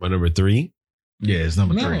 My number 3? Yeah, it's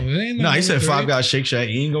number No, 3. it ain't No, he said number 3. Five Guys Shake Shack.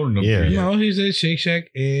 He ain't going to number Yeah. 3 yet. No, he said Shake Shack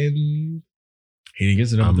and He didn't get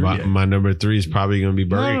to number 3 yet. My number 3 is probably going to be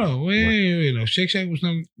Burger. no, wait, no. Shake Shack was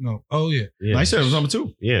number Oh yeah. Yeah. No, he said it was number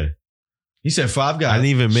 2. Yeah. He said Five Guys. I didn't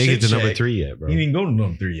even make it to Shake number Shack. 3 yet, bro. He didn't go to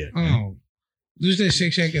number 3 yet. Oh, you said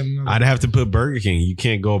Shake Shack and another. I'd have to put Burger King. You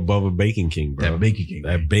can't go above a Bacon King, bro. That Bacon King.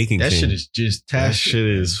 That Bacon That King. shit is just that tastic. shit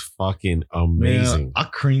is fucking amazing. Man, I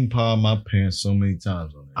cream pie my pants so many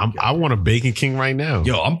times on that. I want a Bacon King right now.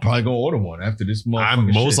 Yo, I'm probably gonna order one after this motherfucker.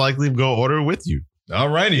 I'm most likely going to order it with you.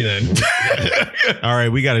 Alrighty then. All right,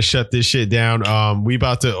 we got to shut this shit down. We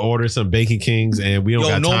about to order some Bacon Kings, and we don't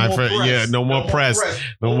got time for it. Yeah, no more press.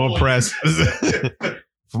 No more press.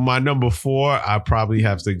 For my number 4, I probably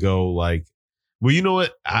have to go like. Well, you know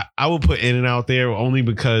what? I will put In-N-Out there only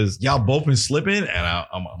because Y'all both been slipping, and I'm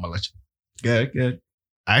gonna let you. Good.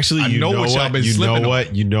 actually, I you know know what y'all what? been You know slipping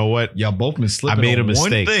what? You know what? Y'all both been slipping. I made a on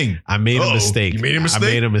mistake. One thing. I made a Uh-oh. mistake. You made a mistake. I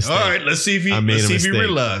made a mistake. All right, let's see if he. I made Let's a see if he mistake.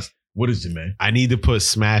 realized. What is it, man? I need to put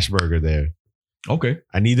Smash Burger there. Okay,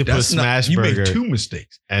 I need to put that's not. Smash You Burger made 2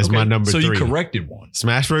 mistakes as Okay, my number so 3. you corrected one.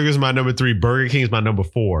 Smash Burger is my number 3. Burger King is my number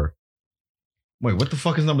 4. Wait, what the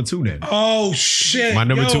fuck is number 2 then? Oh shit. My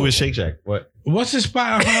number Yo, 2 is Shake Shack. What? What's the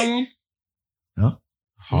spot in Harlem? What's the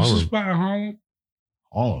Harlem. spot in Harlem?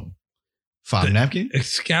 Oh, 5 napkin.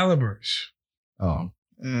 Excalibur's. Oh,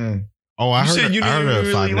 Oh, I you heard. said you I heard didn't of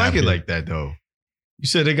really Five like it Napkin. like that though. You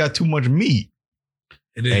said they got too much meat.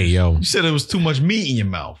 It is. Hey yo. You said it was too much meat in your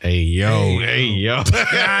mouth. Hey yo. Hey, Hey yo.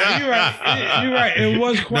 Nah, you're right. You're right. It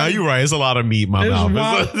was quite. No, you're right. It's a lot of meat in my It was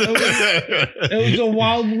mouth. wild. It was a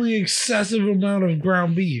wildly excessive amount of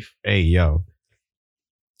ground beef. Hey yo.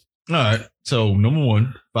 All right. So number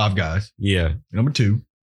 1, Five Guys. Yeah. Number 2,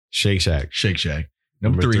 Shake Shack. Shake Shack.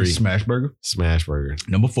 Number Number 3, 3. Smash Burger. Smash Burger.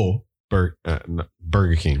 Number 4,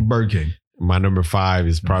 Burger King. Burger King. My number 5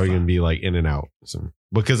 is probably Number gonna be like In-N-Out.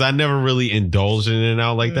 Because I never really indulged in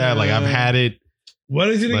In-N-Out like that. Like I've had it. What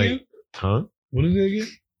is it Like, again? huh? What is it again?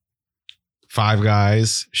 Five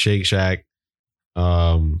Guys, Shake Shack,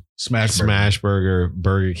 Smash Burger,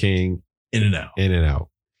 Burger King, In-N-Out. In-N-Out.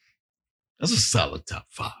 That's a solid top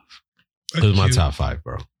 5. Those are my Cute. top 5,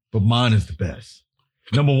 bro. But mine is the best.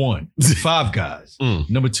 Number 1, Five Guys. Mm.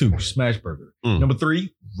 Number 2, Smash Burger. Mm. Number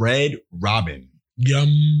 3, Red Robin.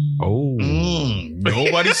 Yum. Oh.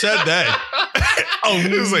 Nobody said that.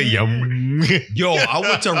 It was like yum. Yo, I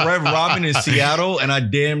went to Red Robin in Seattle and I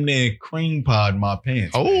damn near cream pied my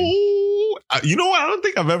pants. man. Oh. You know what? I don't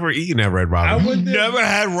think I've ever eaten at Red I Robin. went there. Never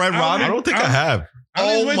had Red I Robin. I don't think I have. I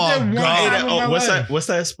only Oh went my there one God. time in my What's life. that? What's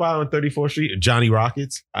that spot on 34th Street? Johnny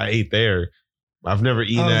Rockets. I ate there. I've never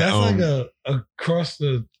eaten Oh, that. that's like a across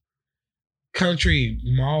the country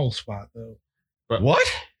mall spot though. What?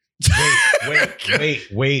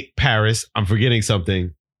 Wait, Paris. I'm forgetting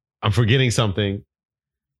something. I'm trying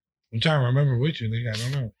to remember which one. I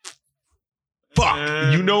don't know.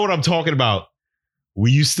 Fuck. You know what I'm talking about.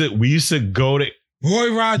 We used to go to.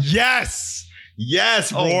 Roy Rogers.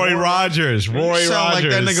 Yes, Oh, Roy Roy- Rogers. Roy You sound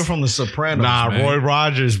Rogers. like that nigga from The Sopranos. Nah, man. Roy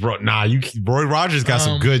Rogers, bro. Nah, Roy Rogers got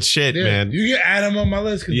some good shit, Yeah, man. You can add him on my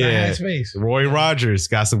list because I Yeah. had space. Roy Rogers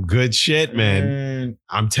got some good shit, man.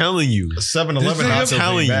 I'm telling you. 7-Eleven This nigga- hot sauce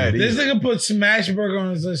telling ain't you. bad This either. nigga put Smash Burger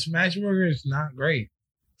on his list. Smash Burger is not great.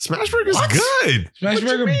 Smash Burger's What? good. Smash What you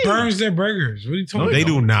Burger mean? burns their burgers. What are you talking They about?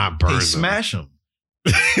 do not burn They them. smash them.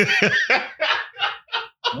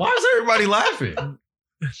 Why is everybody laughing?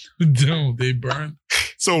 Don't they burn?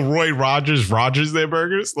 So Roy Rogers their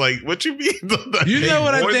burgers? Like, what you mean? You know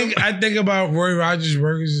what I boil think? I think about Roy Rogers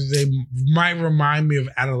burgers is they might remind me of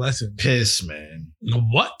adolescence. Piss, man.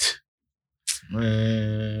 What?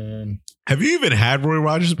 Man. Have you even had Roy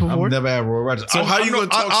Rogers before? I've never had Roy Rogers. So how you gonna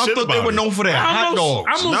talk I shit thought they about were it? known for their hot dogs.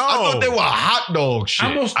 I I thought they were hot dog shit.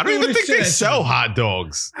 I I don't even think they sell hot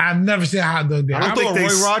dogs. I've never seen a hot dog there. I don't I think thought they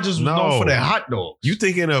Roy Rogers was no. known for their hot dogs. You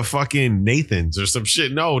thinking of fucking Nathan's or some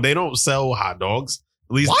shit? No, they don't sell hot dogs.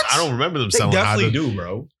 At least What? I don't remember them They selling hot definitely dogs. do,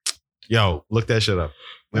 bro. Yo, look that shit up.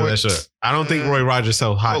 Look What? that shit up. I don't think Roy Rogers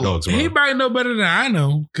sells hot Hold on. dogs, bro. He might know better than I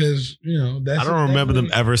know because that's. I don't remember them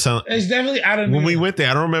ever selling. It's definitely out of When we there. went there,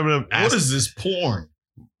 I don't remember them. What is this porn?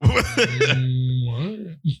 What?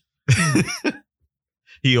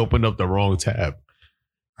 He opened up the wrong tab.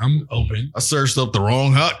 I'm open. I searched up the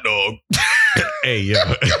wrong hot dog. Hey, yo.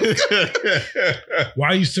 Why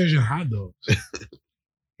are you searching hot dogs?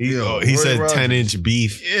 he Yo, he Roy said Rogers. 10-inch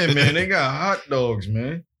beef. Yeah, man, they got hot dogs,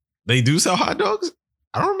 man. They do sell hot dogs?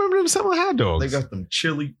 I don't remember them selling hot dogs. They got them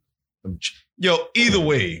chili. Yo, either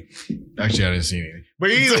way. Actually, I didn't see anything.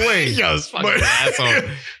 But either way. Yo, it's fucking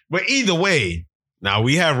asshole. But either way. Now,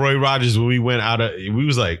 we had Roy Rogers when we went out of, we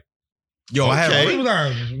was like, yo, okay. I had We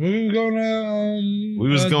was going to we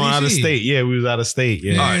was going DC. out of state. Yeah, we was out of state.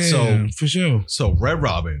 Yeah. All right, so for sure. So Red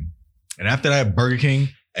Robin. And after that, Burger King.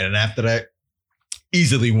 And then after that,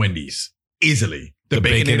 easily Wendy's. Easily. The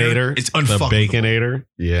Baconator. It's unfuckable. The Baconator.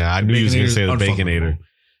 Yeah, I knew you was going to say the Baconator.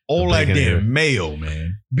 All that damn mayo,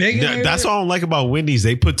 man. That's what I don't like about Wendy's.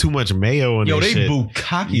 They put too much mayo in their shit. Yo, they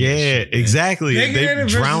bukkake. Yeah, shit, exactly. Baconator They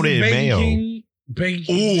drown it in mayo. Bacon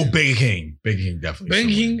King. Ooh, Bacon King. Bacon King definitely.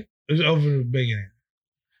 Bacon King is over the Baconator.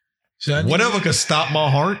 So whatever could stop my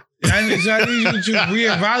heart. I need you to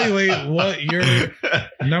reevaluate what your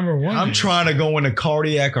number one I'm is. trying to go into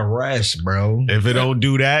cardiac arrest, bro. If it don't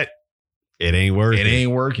do that, it ain't working. It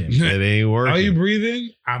ain't working. It ain't working. Are you breathing?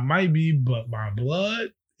 I might be, but my blood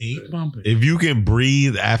ain't pumping. If you can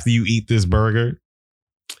breathe after you eat this burger,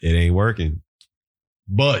 it ain't working.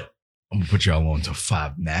 But I'm gonna put y'all on to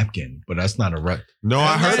 5 napkin, but that's not a rep. No,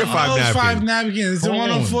 I heard of 5 napkin. 5 napkins. It's the one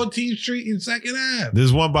on Hold on. 14th Street in Second Ave.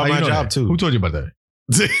 There's one by How my you know job that? too. Who told you about that?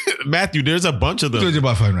 Matthew, there's a bunch of Who told you them.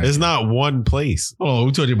 about 5 napkin? It's not one place. Oh,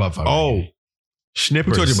 who told you about 5 Oh, napkin? Schnippers.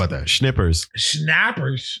 Who told you about that? Schnippers.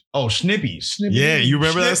 Snappers. Oh, Snippies. Yeah, you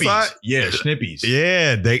remember that spot? Yeah, Snippies.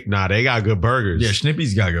 Yeah, they got good burgers. Yeah,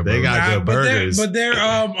 Snippies got good. They burgers. got good burgers. But they're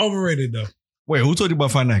overrated though. Wait, who told you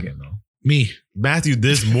about 5 napkin though? Me. Matthew,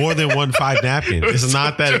 there's more than one 5 napkin. It's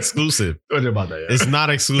not that exclusive. Who told you about that? Yeah. It's not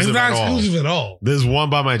exclusive It's not at all. exclusive at all. There's one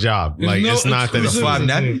by my job. There's Like no it's not that. exclusive. 5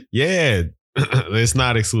 napkin. Yeah, it's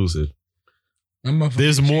not exclusive.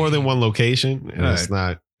 There's more than one location, and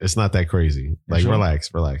Right. it's not that crazy. Like Sure.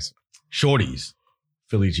 relax. Shorties.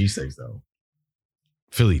 Philly cheesesteaks though.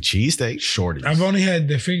 Philly cheesesteak. Shorties. I've only had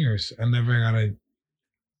the fingers. I never got a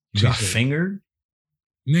You got cheesesteak. fingered?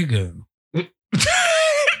 Nigga.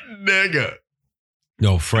 Nigga.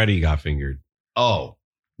 No, Freddie got fingered. Oh.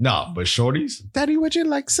 No, but shorties? Daddy, would you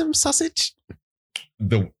like some sausage?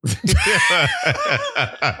 The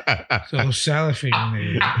So salad finger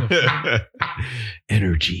nigga.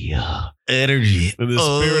 Energy. energy. In the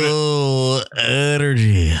spirit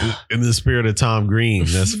energy. In the spirit of Tom Green.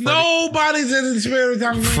 That's Freddie. Nobody's in the spirit of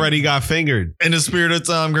Tom Green. Freddie got fingered. In the spirit of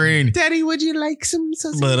Tom Green. Daddy, would you like some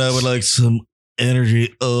sausage? But I would like some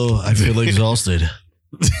energy. Oh, I feel exhausted.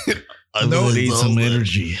 I really need some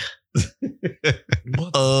energy.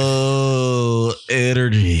 Oh,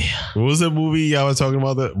 energy. What was the movie y'all was talking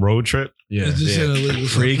about? The road trip? Yeah. It's just in a little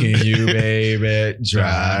Freaking you, baby.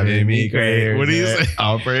 Driving me crazy. What do you say?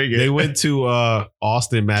 I'm freaking. They went to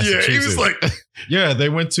Austin, Massachusetts. Yeah, he was like, yeah, they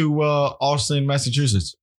went to Austin,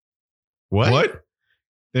 Massachusetts. what?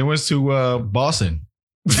 They went to Boston.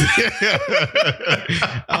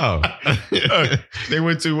 Oh. They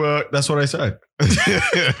went to, that's what I said.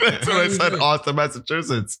 That's what I said, Austin,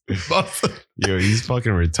 Massachusetts. Boston. Yo, he's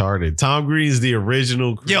fucking retarded. Tom Green's the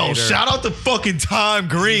original creator. Yo, shout out to fucking Tom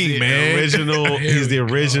Green, man. He's the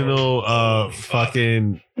original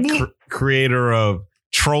fucking creator of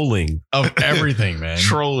trolling. Of everything, man.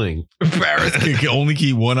 Trolling. Paris can only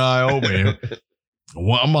keep one eye open.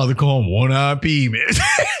 I'm about to call him One Eye P, man.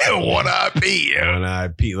 One Eye P. One eye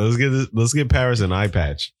Pete. Let's get Paris an eye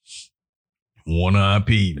patch. One Eye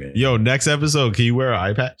P, man. Yo, next episode, can you wear an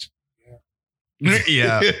eye patch?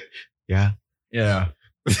 Yeah. Yeah. Yeah.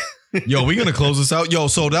 Yo, we gonna close this out. Yo,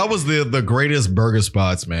 so that was the greatest burger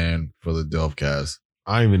spots, man, for the Delphcast.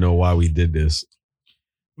 I don't even know why we did this.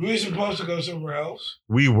 We were supposed to go somewhere else.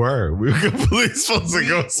 We were completely supposed to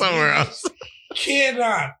go somewhere else.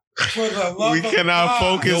 Cannot. For the love We of cannot God.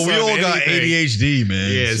 focus. Yo, we on all got anything. ADHD,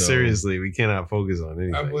 man. Yeah, so- seriously, we cannot focus on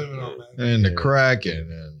anything. I blame it on that. And the crack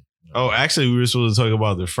and Oh, actually, we were supposed to talk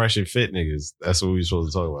about the fresh and fit niggas. That's what we were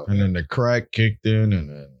supposed to talk about. then the crack kicked in and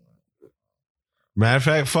then Matter of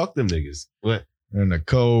fact, fuck them niggas. What? and the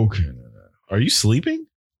coke and Are you sleeping?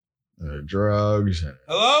 the drugs. And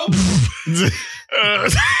Hello?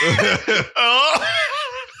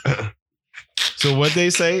 So what they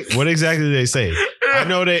say? What exactly did they say? I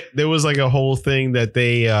know that there was like a whole thing that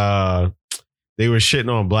they were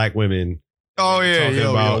shitting on black women. Oh yeah, Talking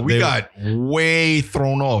yo, about- we they- got way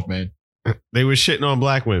thrown off, man. They were shitting on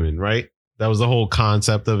black women, right? That was the whole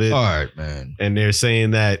concept of it. All right, man. And they're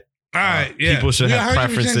saying that All right, yeah. people should have 100% got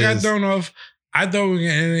preferences. thrown off. I thought we were going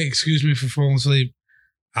to excuse me for falling asleep.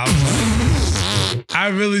 I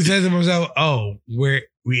really said to myself, oh, we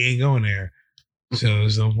ain't going there. So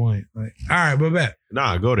there's no point. Like, all right, but back.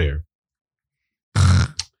 nah, go there.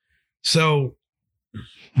 So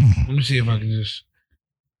let me see if I can just.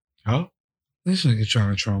 Huh? This nigga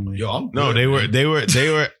trying to troll me. Yo, no, they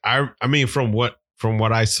were. I mean, from what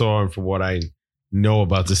I saw and from what I know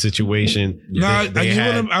about the situation, I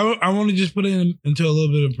want to just put it into a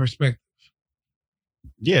little bit of perspective.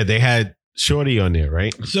 Yeah, they had Shorty on there,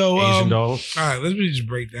 right? So Asian doll. All right, let me just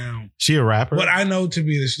break down. She a rapper? What I know to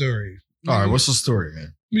be the story. All right, what's the story,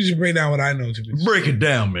 man? Let me just break down what I know to be the story. Break it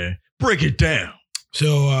down, man. Break it down.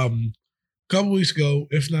 So a couple weeks ago,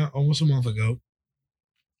 if not almost a month ago,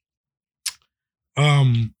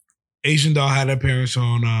 Asian doll had her appearance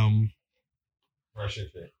on Fresh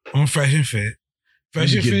and Fit. On Fresh and Fit.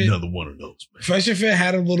 Fresh and Fit. Another one of those, man. Fresh and Fit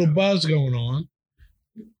had a little buzz going on.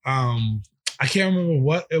 I can't remember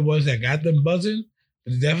what it was that got them buzzing,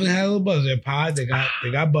 but it definitely had a little buzz. Their pod, they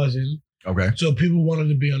got buzzing. Okay. So people wanted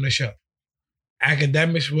to be on the show.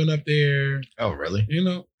 Academics went up there. Oh, really? You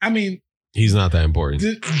know, I mean, he's not that important.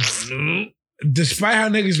 Despite how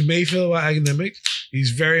niggas may feel about Academics,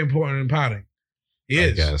 he's very important in potting. He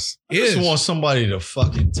is. I guess. I just want somebody to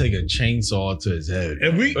fucking take a chainsaw to his head.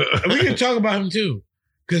 And we can talk about him too,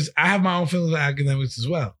 because I have my own feelings about Academics as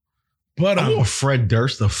well. But I want Fred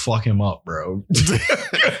Durst to fuck him up, bro.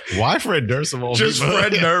 Why Fred Durst of all Just people?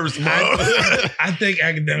 Fred Durst, bro. I think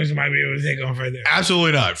Academics might be able to take on Fred Durst.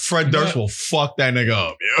 Absolutely not. Fred Durst will fuck that nigga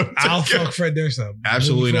up. Yo. I'll fuck Fred Durst up.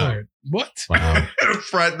 Absolutely not. What? Wow.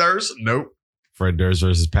 Fred Durst? Nope. Fred Durst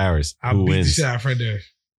versus Paris. I'll Who beat wins? the shit out of Fred Durst.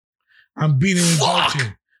 I'm beating the dog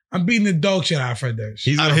shit. I'm beating the dog shit out of Fred Durst.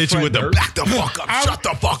 He's gonna hit you with the back the fuck up. Shut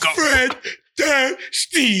the fuck up. Fred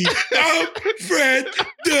Thirsty. I'm Fred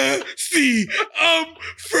Thirsty. I'm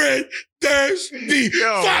Fred Thirsty.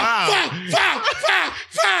 Yo,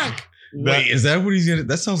 Fuck. Wait, is that what he's gonna?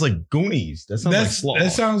 That sounds like Goonies. That sounds like Slaw.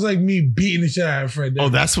 That sounds like me beating the shit out of Fred Durst. Oh,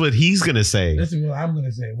 that's what he's gonna say. That's what I'm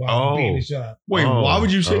gonna say. Wow, I'm beating the shit out. Wait, why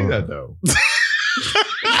would you say that though?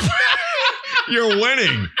 You're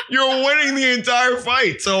winning. You're winning the entire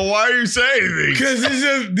fight. So why are you saying things? Because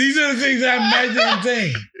these are the things I imagine him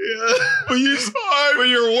saying. Yeah. But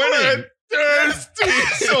you're winning. Thirsty.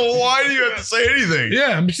 So why do you have to say anything?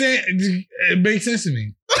 Yeah, I'm saying it makes sense to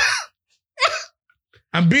me.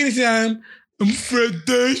 I'm beating shit out of him. I'm Fred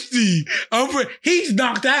Thirsty. He's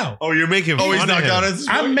knocked out. Oh, you're making fun he's of knocked him. out.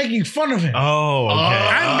 I'm making fun of him. Oh, okay.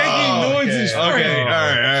 I'm making noises. Okay. All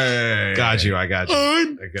right. Got you. I got you.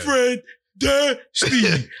 I'm Fred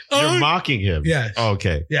Thirsty. You're mocking him. Yes. Oh,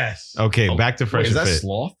 okay. Yes. Okay. Back to Fresh Is and that Fit.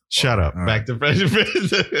 Sloth? Shut up. All Back to Fresh and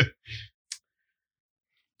Fit.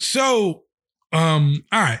 So, all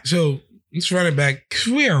right. So let's run it back.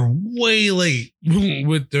 We are way late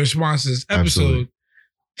with the response to this episode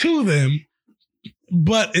to them,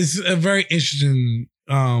 but it's a very interesting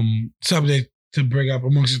subject to bring up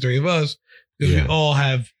amongst the three of us because we all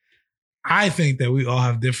have. I think that we all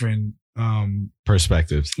have different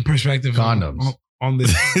perspectives condoms on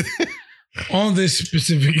this on this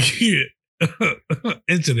specific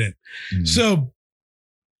incident. Mm. So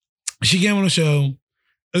she came on the show.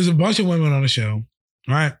 There's a bunch of women on the show,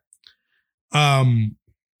 right?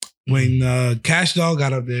 When Cash Doll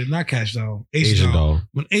got up there, not Cash Doll, Asian Doll.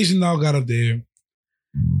 When Asian Doll got up there,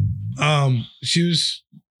 she was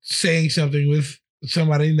saying something with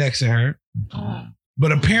somebody next to her,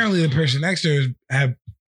 but apparently the person next to her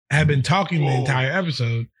had been talking the entire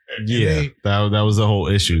episode. Yeah, that was the whole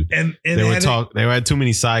issue. And they had too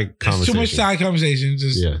many side conversations. Too much side conversations.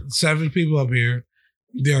 There's 7 people up here.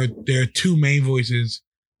 There are 2 main voices.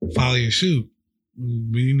 Follow your suit.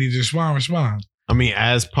 When you need to respond. I mean,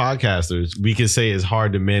 as podcasters, we can say it's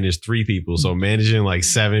hard to manage 3 people. So managing like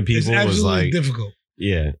 7 people was like difficult.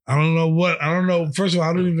 Yeah. I don't know. First of all,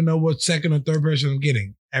 I don't even know what second or third person I'm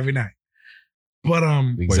getting every night. But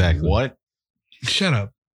exactly. Wait, what? Shut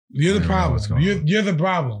up. You're the problem. You're the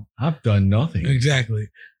problem. I've done nothing. Exactly.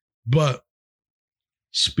 But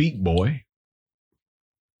speak, boy.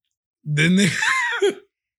 Then they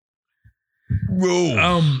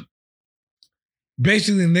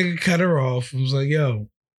basically the nigga cut her off and was like, yo,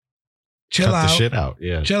 chill out. Cut the shit out.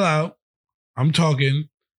 Yeah. Chill out. I'm talking.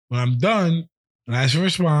 When I'm done, when I ask for a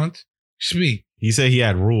response, speak. He said he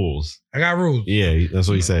had rules. I got rules. Yeah, that's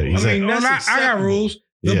what he said. He said, I got rules.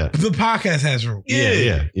 The podcast has rules.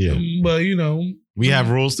 Yeah. But you know, we have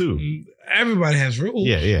rules too. Everybody has rules.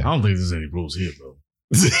 Yeah. I don't think there's any rules here, bro.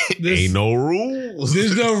 Ain't no rules.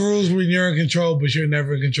 There's no rules when you're in control, but you're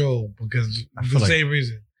never in control because for the same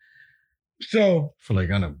reason. So I feel like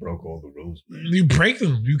I done broke all the rules, man. You break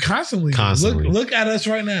them. You constantly. Look at us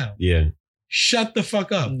right now. Yeah. Shut the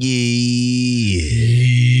fuck up. Yeah.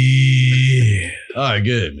 All right,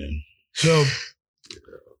 good, man. So,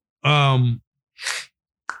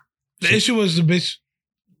 the issue was the bitch.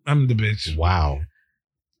 I'm the bitch. Wow.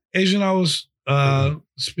 Asian, I was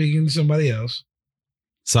speaking to somebody else.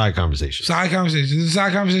 Side conversation. There's a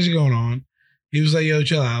side conversation going on. He was like, yo,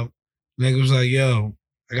 chill out. Nigga was like, yo,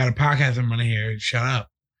 I got a podcast I'm running here. Shut up.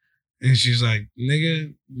 And she's like,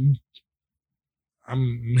 nigga,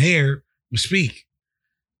 I'm here to speak.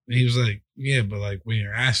 And he was like, yeah, but like when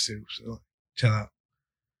you're asked to, so chill out.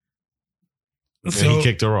 And so he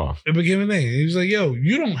kicked her off. It became a thing. He was like, yo,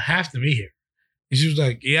 you don't have to be here. And she was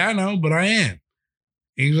like, yeah, I know, but I am.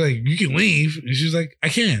 And he was like, you can leave. And she was like, I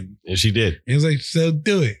can. And she did. And he was like, so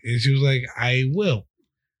do it. And she was like, I will.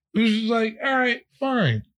 And she was like, all right,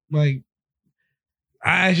 fine. Like,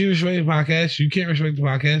 I asked you to respect the podcast. You can't respect the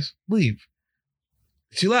podcast. Leave.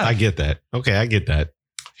 She left. I get that. Okay, I get that.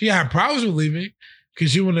 She had problems with leaving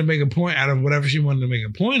because she wanted to make a point out of whatever she wanted to make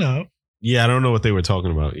a point of. Yeah, I don't know what they were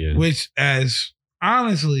talking about. Yeah. Which, as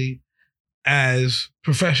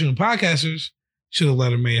professional podcasters, should have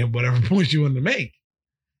let her make whatever point she wanted to make.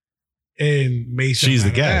 And made something She's the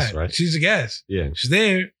out of guest, that. right? She's the guest. Yeah. She's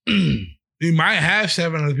there. You might have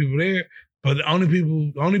 7 other people there, but the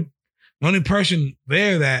only person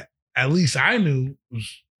there that at least I knew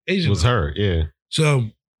was Asian. Was her, yeah. So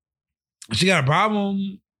she got a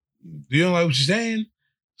problem. You don't like what she's saying?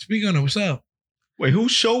 Speak on it. What's up? Wait,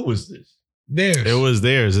 whose show was this? Theirs. It was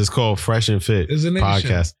theirs. It's called Fresh and Fit It's a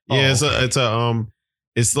podcast. Show. Yeah, Oh,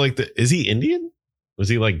 it's like is he Indian? Was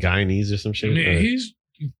he like Guyanese or some shit? Yeah,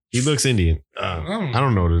 he looks Indian. I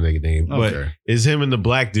don't know the nigga name, but it's him and the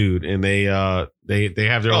black dude, and they have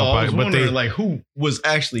their own podcast. But they like who was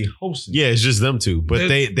actually hosting? Yeah, it's just them two. But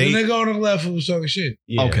they go on the left who was talking shit.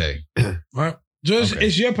 Yeah. Okay, right. Just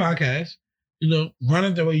it's your podcast. You know, run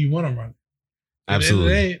it the way you want to run it.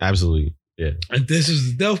 Absolutely, absolutely. Yeah. And this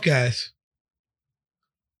is the Dope Guys.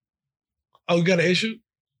 Oh, you got an issue?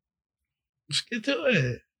 Let's get to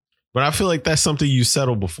it. But I feel like that's something you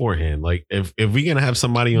settle beforehand. Like if we're gonna have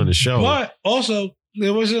somebody on the show, but also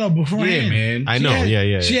there wasn't a beforehand. Yeah, man. I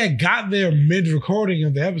know. She had got there mid recording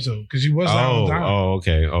of the episode because she wasn't on time. Oh,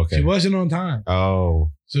 okay. She wasn't on time.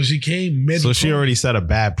 Oh, so she came mid. So she already set a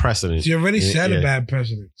bad precedent. She already set a bad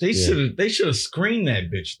precedent. They should have screened that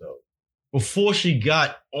bitch though before she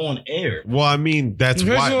got on air. Well, I mean that's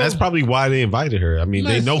probably why they invited her. I mean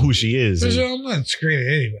they know who she is. I'm not screening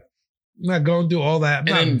anybody. I'm not going through all that.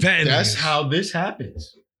 That's how this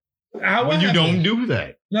happens. When you don't do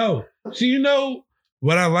that. No. So you know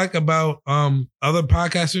what I like about other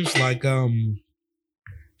podcasters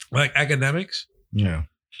like academics? Yeah.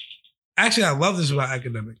 Actually, I love this about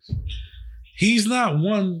academics. He's not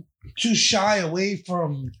one to shy away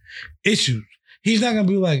from issues. He's not gonna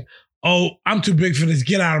be like, oh, I'm too big for this.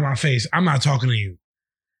 Get out of my face. I'm not talking to you.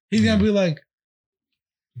 He's gonna be like,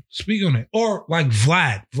 speak on it. Or like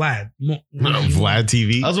Vlad. Vlad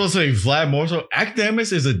TV. I was going to say Vlad more so.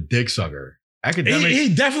 Academics is a dick sucker. Academics.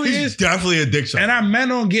 He definitely is. Definitely a dick sucker. And I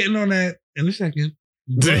meant on getting on that in a second.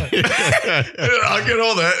 I'll get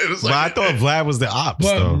all that. But I thought Vlad was the ops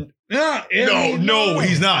though. No,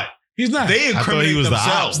 he's not. He's not. They incriminate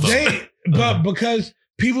themselves. But because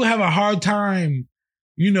people have a hard time,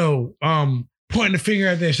 pointing the finger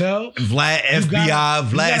at themselves. Vlad FBI,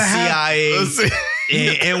 Vlad CIA.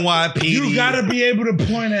 NYPD. You gotta be able to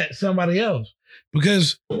point at somebody else.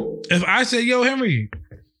 Because if I say, yo, Henry,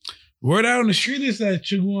 word out on the street is that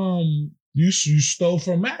you stole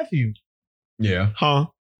from Matthew. Yeah. Huh?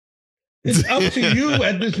 It's up to you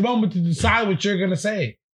at this moment to decide what you're gonna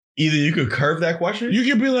say. Either you could curve that question. You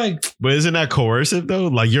could be like, but isn't that coercive though?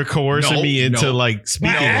 Like you're coercing me into like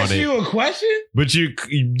speaking on it. I ask you a question, but you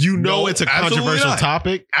it's a controversial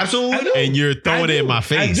topic. Absolutely, and you're throwing it in my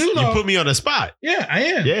face. You put me on the spot. Yeah, I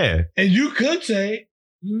am. Yeah, and you could say,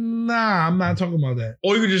 "Nah, I'm not talking about that."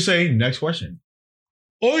 Or you could just say, "Next question."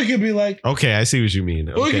 Or you could be like, "Okay, I see what you mean."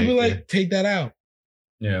 Or you could be like, "Take that out."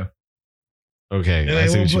 Yeah. Okay, and I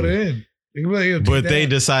see what you mean. But they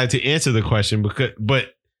decide to answer the question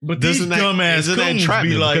But doesn't that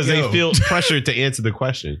entrapment because they feel pressured to answer the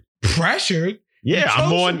question? Pressured? Yeah,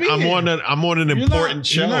 I'm on an important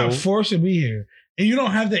show. You're not forced to be here, and you don't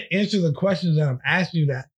have to answer the questions that I'm asking you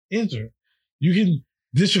to answer. You can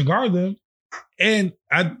disregard them, and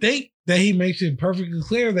I think that he makes it perfectly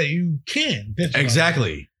clear that you can.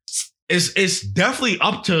 Exactly. It's definitely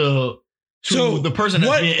up to the person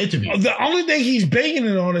that's being interviewed. The only thing he's banging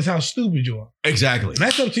it on is how stupid you are. Exactly.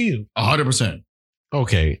 That's up to you. 100%.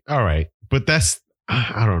 Okay, all right. But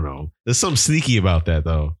I don't know. There's something sneaky about that,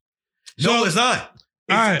 though. No, it's not.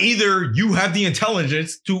 It's either you have the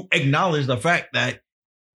intelligence to acknowledge the fact that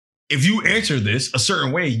if you answer this a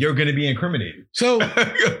certain way, you're going to be incriminated. So,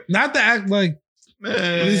 not to act like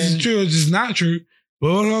this is true, it's just not true.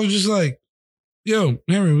 But I was just like, yo,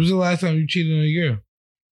 Henry, when was the last time you cheated on a girl?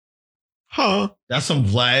 Huh? That's some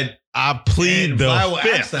Vlad. I plead the Vlad will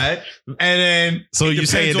fifth. ask that, and then So you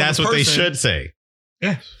say that's what they should say?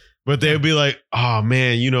 Yes. But they'll be like, oh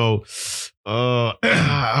man, you know, it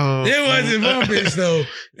wasn't one bitch though.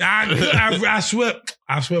 I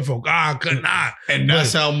swear for God, I could not. And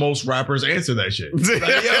that's how most rappers answer that shit.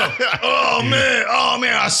 Like, yo, oh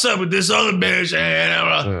man, I slept with this other bitch,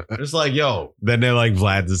 and it's like, yo. Then they're like,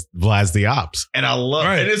 Vlad's the ops, and I love,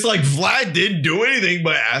 and it's like Vlad didn't do anything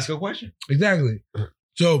but ask a question. Exactly.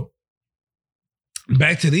 So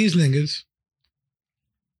back to these niggas.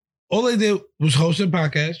 All they did was host a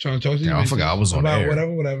podcast, trying to talk to you. I forgot I was on about air.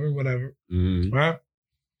 whatever. Mm-hmm. Right?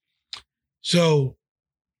 So,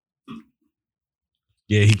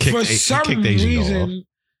 yeah, he kicked. For he some kicked reason,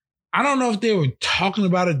 I don't know if they were talking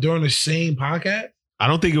about it during the same podcast. I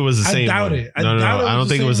don't think it was the same one. I doubt it. No, I don't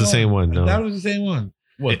think it was the same one. No, I doubt it was the same one.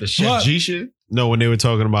 What, the Chef G shit? No, when they were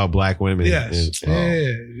talking about black women. Yes.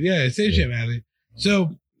 Yeah, same shit, man.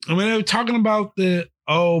 So, I mean, they were talking about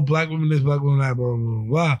black women this, black women that, blah, blah, blah,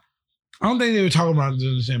 blah. I don't think they were talking about it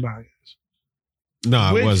in the same podcast.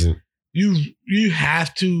 No, it wasn't. You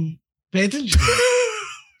have to pay attention to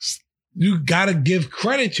it. You got to give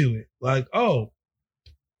credit to it. Like, oh,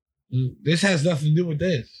 this has nothing to do with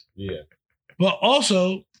this. Yeah. But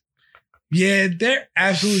also, yeah, they're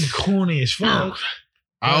absolutely corny as fuck.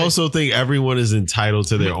 I also think everyone is entitled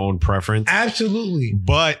to their own preference. Absolutely.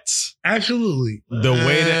 But absolutely.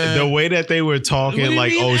 The way that they were talking,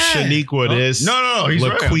 like, oh, Shaniqua this. No, he's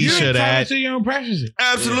right. You're entitled to your own preferences.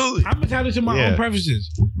 Absolutely. I'm entitled to my own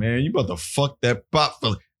preferences. Man, you about to fuck that pop.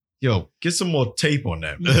 Yo, get some more tape on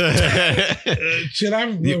that. Should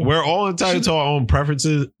I? We're all entitled to our own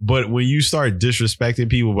preferences, but when you start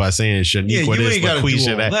disrespecting people by saying Shaniqua this,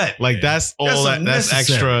 LaQuisha that, like that's all that's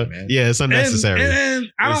extra. Man. Yeah, it's unnecessary.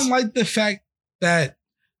 And I don't like the fact that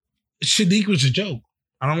Shaniqua's a joke.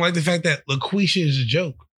 I don't like the fact that LaQuisha is a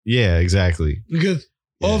joke. Yeah, exactly. Because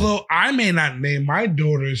although I may not name my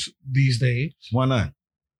daughters these days, why not?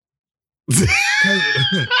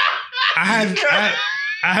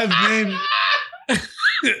 I have named.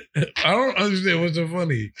 I don't understand what's so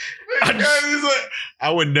funny.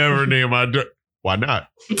 I would never name my daughter. Why not?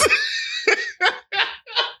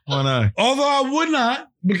 Why not? Although I would not,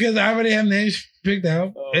 because I already have names picked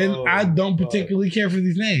out, and I don't particularly care for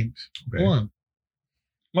these names. Okay. One.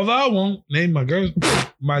 Although I won't name my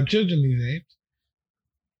children these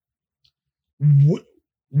names.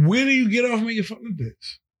 Where do you get off making fun of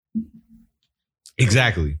this?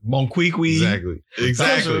 Exactly. Monquiqui.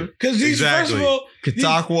 Exactly. Because these, first of all,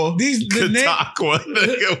 Cataqua.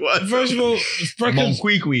 First of all,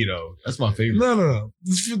 Monquiqui though. That's my favorite. No.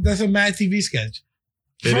 That's a Mad TV sketch.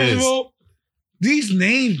 First of all, these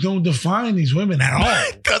names don't define these women at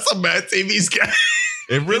all. That's a Mad TV sketch.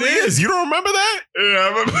 It really is. You don't remember that? Yeah, I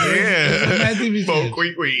remember. Yeah. Mad TV sketch.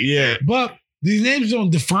 Monquiqui. Yeah. But these names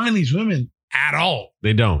don't define these women at all.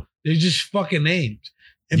 They don't. They're just fucking names.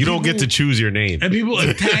 And you don't get to choose your name. And people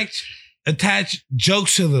attach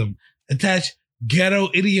jokes to them, attach ghetto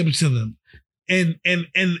idioms to them.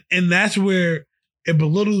 And that's where it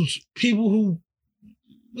belittles people who,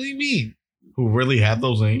 what do you mean? Who really have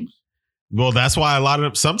those names? Well, that's why a lot of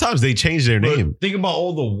them, sometimes they change their name. Think about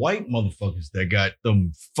all the white motherfuckers that got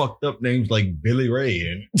them fucked up names like Billy Ray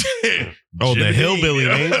and the hillbilly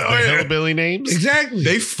names. Hillbilly names. Exactly.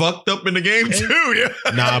 They fucked up in the game too. Yeah.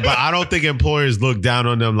 Nah, but I don't think employers look down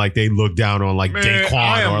on them like they look down on like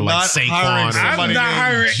Daquan or like Saquon. I'm not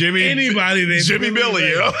hiring anybody named Jimmy Billy.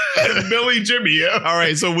 Billy Jimmy. Yeah. All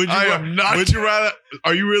right. So would you rather?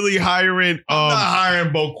 Are you really hiring? I'm not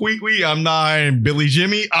hiring Boquiqui. I'm not hiring Billy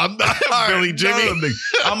Jimmy. I'm not hiring Billy Jimmy.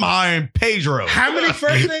 I'm hiring Pedro. How many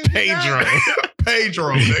first names? Pedro.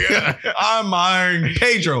 Pedro. I'm hiring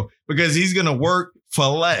Pedro because he's gonna work for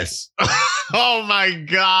less. Oh my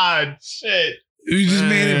God! Shit. You just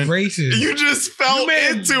made it racist. You just fell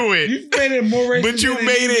into it. You made it more racist. But you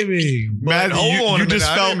made it. Matt, you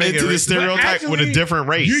just fell into the stereotype with a different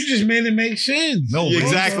race. You just made it make sense. No,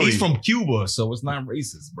 exactly. He's from Cuba, so it's not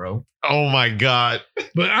racist, bro. Oh my God.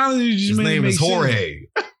 But honestly, you just his made name it make is Jorge.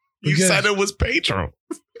 You said it was Pedro.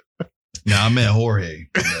 Nah, I meant Jorge.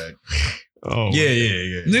 Oh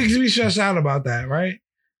yeah. Niggas be stressed out about that, right?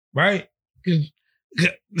 Right? Because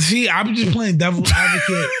see, I'm just playing devil's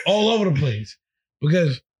advocate all over the place.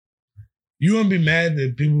 Because you wouldn't be mad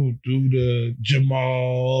that people do the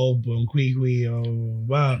Jamal, Bonquiqui,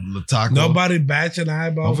 Lataqua. Nobody bats an eye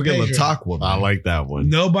about Don't forget Pedro. Lataqua. I like that one.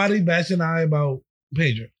 Nobody bats an eye about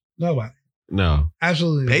Pedro. Nobody. No.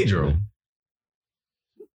 Absolutely. Pedro.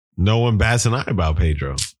 No one bats an eye about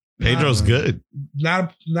Pedro. Pedro's good.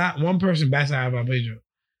 Not one person bats an eye about Pedro.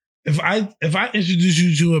 if I introduce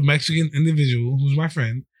you to a Mexican individual who's my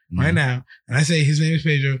friend right now, and I say his name is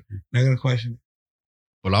Pedro, I'm not gonna question it.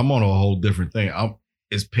 But I'm on a whole different thing.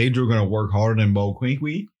 Is Pedro gonna work harder than Bo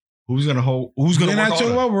Quinqui? Who's gonna work harder? We're not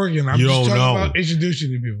talking about working. I'm just talking about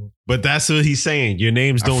introducing to people. But that's what he's saying. Your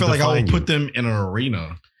names don't. I feel like I would put them in an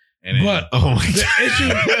arena. But oh my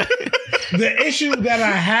God. The issue that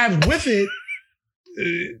I have with it,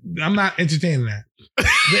 I'm not entertaining that.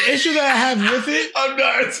 The issue that I have with it,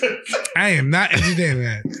 I am not entertaining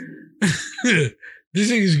that. This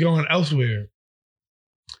thing is going elsewhere.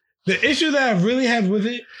 The issue that I really have with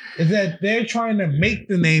it is that they're trying to make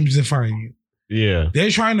the names define you. Yeah.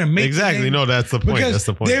 They're trying to make exactly. No, that's the point. That's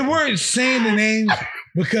the point. They weren't saying the names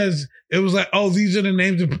because it was like, oh, these are the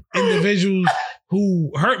names of individuals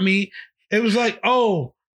who hurt me. It was like,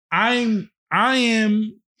 oh, I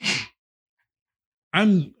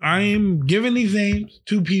am giving these names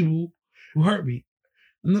to people who hurt me.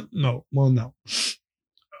 No. Oh my God.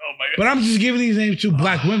 But I'm just giving these names to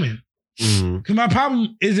black women. Because my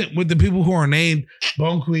problem isn't with the people who are named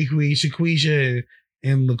Bon Quickie, Shaquisha,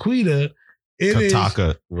 and Laquita. It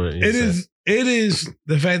is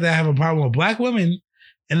the fact that I have a problem with black women,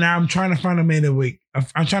 and now I'm trying to find a way.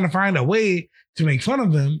 I'm trying to find a way to make fun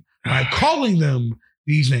of them by calling them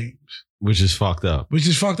these names. Which is fucked up. Which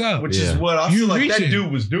is what I feel like that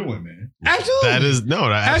dude was doing, man. Absolutely.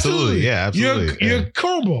 Absolutely. Yeah, absolutely. You're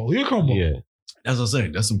cornball. You're cornball. Yeah. That's what I'm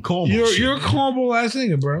saying. That's some cornball shit. You're a cornball ass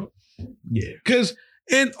nigga, bro. Yeah.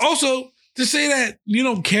 And also to say that you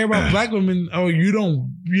don't care about black women or you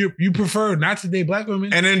prefer not to date black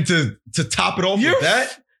women. And then to top it off with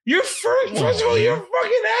that. First of all, you're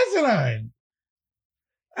fucking asinine.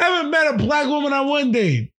 I haven't met a black woman I wouldn't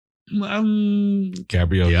date.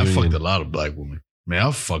 Gabrielle Union. I fucked a lot of black women. Man,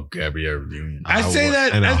 I'll fuck Gabrielle Union. I say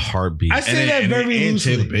that in a heartbeat. I say that very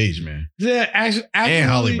loosely. And Taylor Page, man. Yeah, actually, and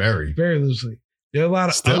Halle Berry. Very loosely. There are a lot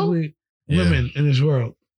of ugly women in this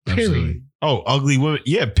world. Period. Absolutely. Oh, ugly women.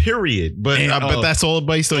 Yeah, period. But that's all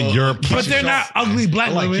based on your... But they're not ugly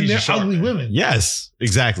black women. They're ugly women. Yes,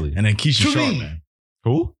 exactly. And then Keisha Sharp, man.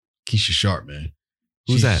 Who? Keisha Sharp, man.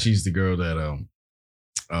 Who's that? She's the girl that...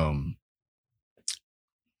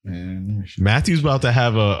 Man, Matthew's about to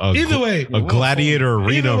have a gladiator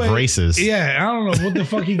arena of races. Yeah, I don't know what the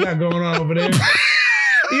fuck he got going on over there.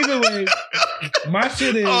 Either way, my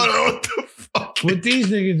shit is what the fuck with these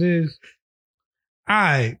niggas is,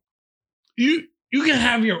 you can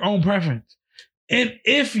have your own preference, and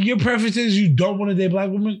if your preference is you don't want to date black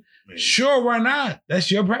women, sure, why not? That's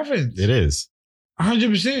your preference. It is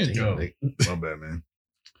 100%. My bad, man.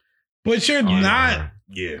 But you're not.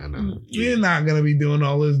 Yeah, I know. You're not gonna be doing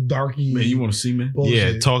all this darky. Man, you want to see me?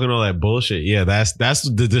 Bullshit. Yeah, talking all that bullshit. Yeah, that's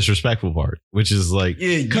the disrespectful part, which is like,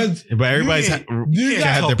 because but everybody's had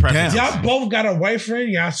their preferences. Y'all both got a white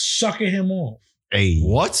friend. Y'all sucking him off. Hey,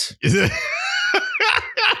 what?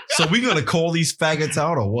 So we gonna call these faggots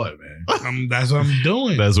out or what, man? That's what I'm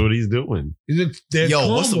doing. That's what he's doing.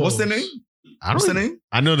 Yo, what's their name? What's the name?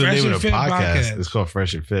 I know the name of the podcast. It's called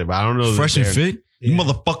Fresh and Fit, but I don't know. Fresh and Fit. You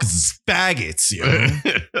motherfuckers is faggots, yo.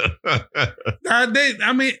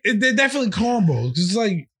 They're definitely combos. It's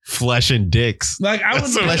like Flesh and Dicks. Like I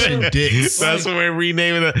would Flesh and Dicks. That's what we're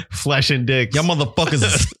renaming it. Flesh and Dicks. Y'all motherfuckers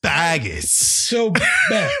is faggots. So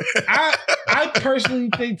bad. I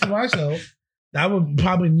personally think to myself that I would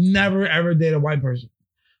probably never ever date a white person.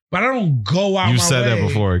 But I don't go out. You said that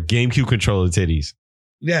before. GameCube controller titties.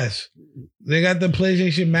 Yes. They got the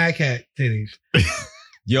PlayStation Mad Cat titties.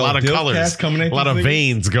 Yo, a lot of colors, a lot of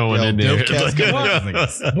veins going in there.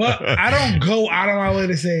 But I don't go out of my way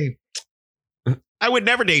to say I would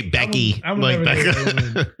never date Becky. I would never date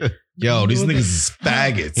Yo, these niggas is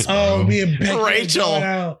faggots. Oh, me and Becky.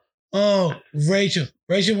 Rachel. Oh, Rachel.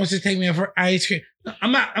 Rachel wants to take me out for ice cream.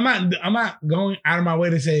 I'm not going out of my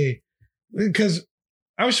way to say, because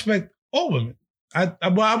I respect all women.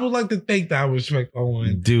 I would like to think that I respect all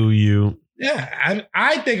women. Do you? Yeah,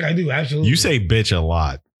 I think I do, absolutely. You say bitch a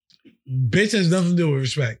lot. Bitch has nothing to do with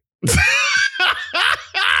respect.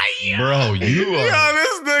 Bro, you are. Yo,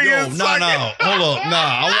 this nigga is no. Hold up.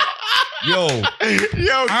 Nah. Yo,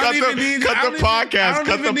 cut the podcast. Hold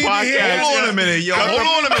on a minute, yo. Hold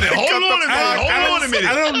on a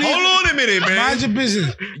minute, man. Mind your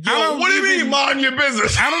business. Yo, what do you mean mind your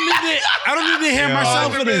business? I don't need to hear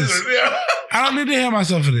myself for this. I don't need to hear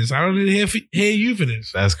myself for this. I don't need to hear you for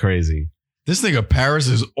this. That's crazy. This nigga Paris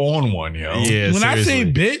is on one, yo. Yeah, when seriously. I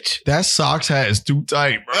say bitch, that socks hat is too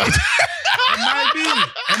tight, bro.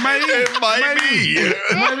 It might be.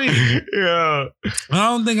 Yeah. I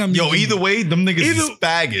don't think I'm. Yo, either way, them niggas is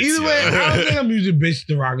faggots. Either way, I don't think I'm using bitch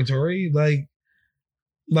derogatory. Like,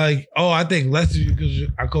 like, oh, I think less of you because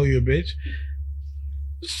I call you a bitch.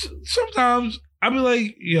 Sometimes I be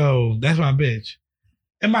like, yo, that's my bitch.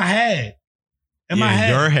 In my head. In my head.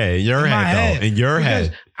 Your head, though. In your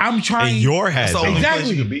head. I'm trying. In your head.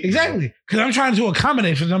 Exactly. Because I'm trying to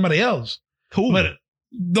accommodate for somebody else. Who? But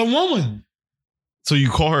the woman. So you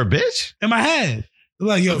call her a bitch? In my head.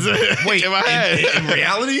 Like, yo, wait, in my head. In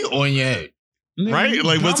reality or in your head? Right?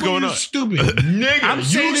 Like, what's going on? Stupid. Nigga, I'm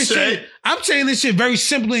saying this shit very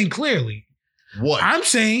simply and clearly. What? I'm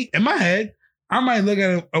saying, in my head, I might look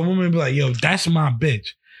at a woman and be like, yo, that's my bitch.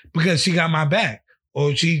 Because she got my back.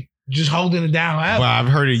 Or she just holding it down. Well, I've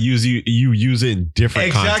heard it you use it in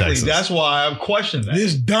different contexts. Exactly. That's why I'm questioning that.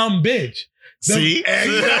 This dumb bitch. See?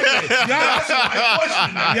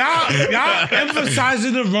 Y'all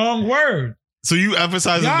emphasizing the wrong word. So you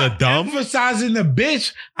emphasizing the dumb? Emphasizing the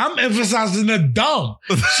bitch. I'm emphasizing the dumb.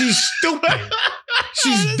 She's stupid.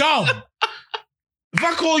 She's dumb. If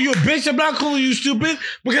I call you a bitch, I'm not calling you stupid.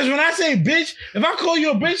 Because when I say bitch, if I call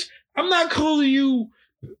you a bitch, I'm not calling you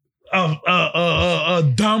a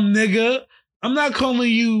dumb nigga. I'm not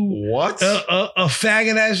calling you what? A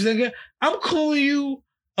faggot ass nigga. I'm calling you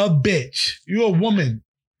a bitch. You're a woman.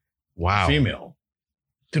 Wow. Female.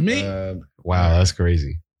 To me. Wow, that's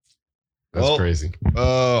crazy. That's crazy.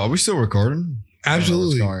 Are we still recording?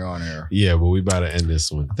 Absolutely. What's going on here? Yeah, but we about to end this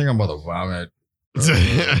one. I think I'm about to vomit.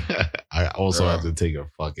 I also have to take a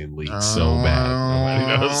fucking leak so bad.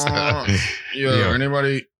 Nobody knows.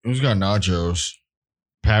 Anybody who's got nachos?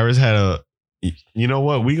 Paris had a. You know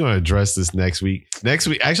what? We're gonna address this next week. Next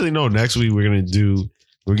week, we're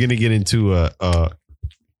gonna get into a.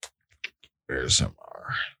 ASMR.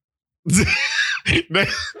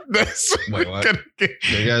 Next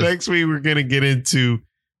week we're gonna get into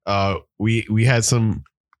we had some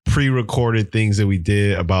pre-recorded things that we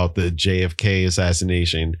did about the JFK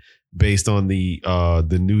assassination based on the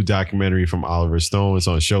new documentary from Oliver Stone. It's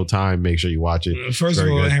on Showtime. Make sure you watch it. First of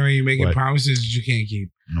all, Henry, you're making promises that you can't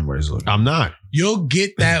keep. Nobody's looking. I'm not. You'll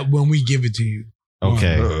get that when we give it to you.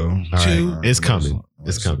 Okay. All right. It's coming.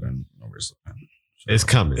 It's coming. Nobody's looking. It's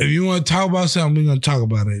coming. If you want to talk about something, we're going to talk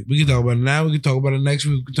about it. We can talk about it now. We can talk about it next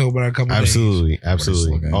week. We can talk about it in a couple days.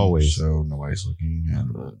 Absolutely. Looking, always. So nobody's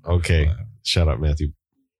looking. Okay. Shut up, Matthew.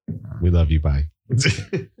 We love you. Bye.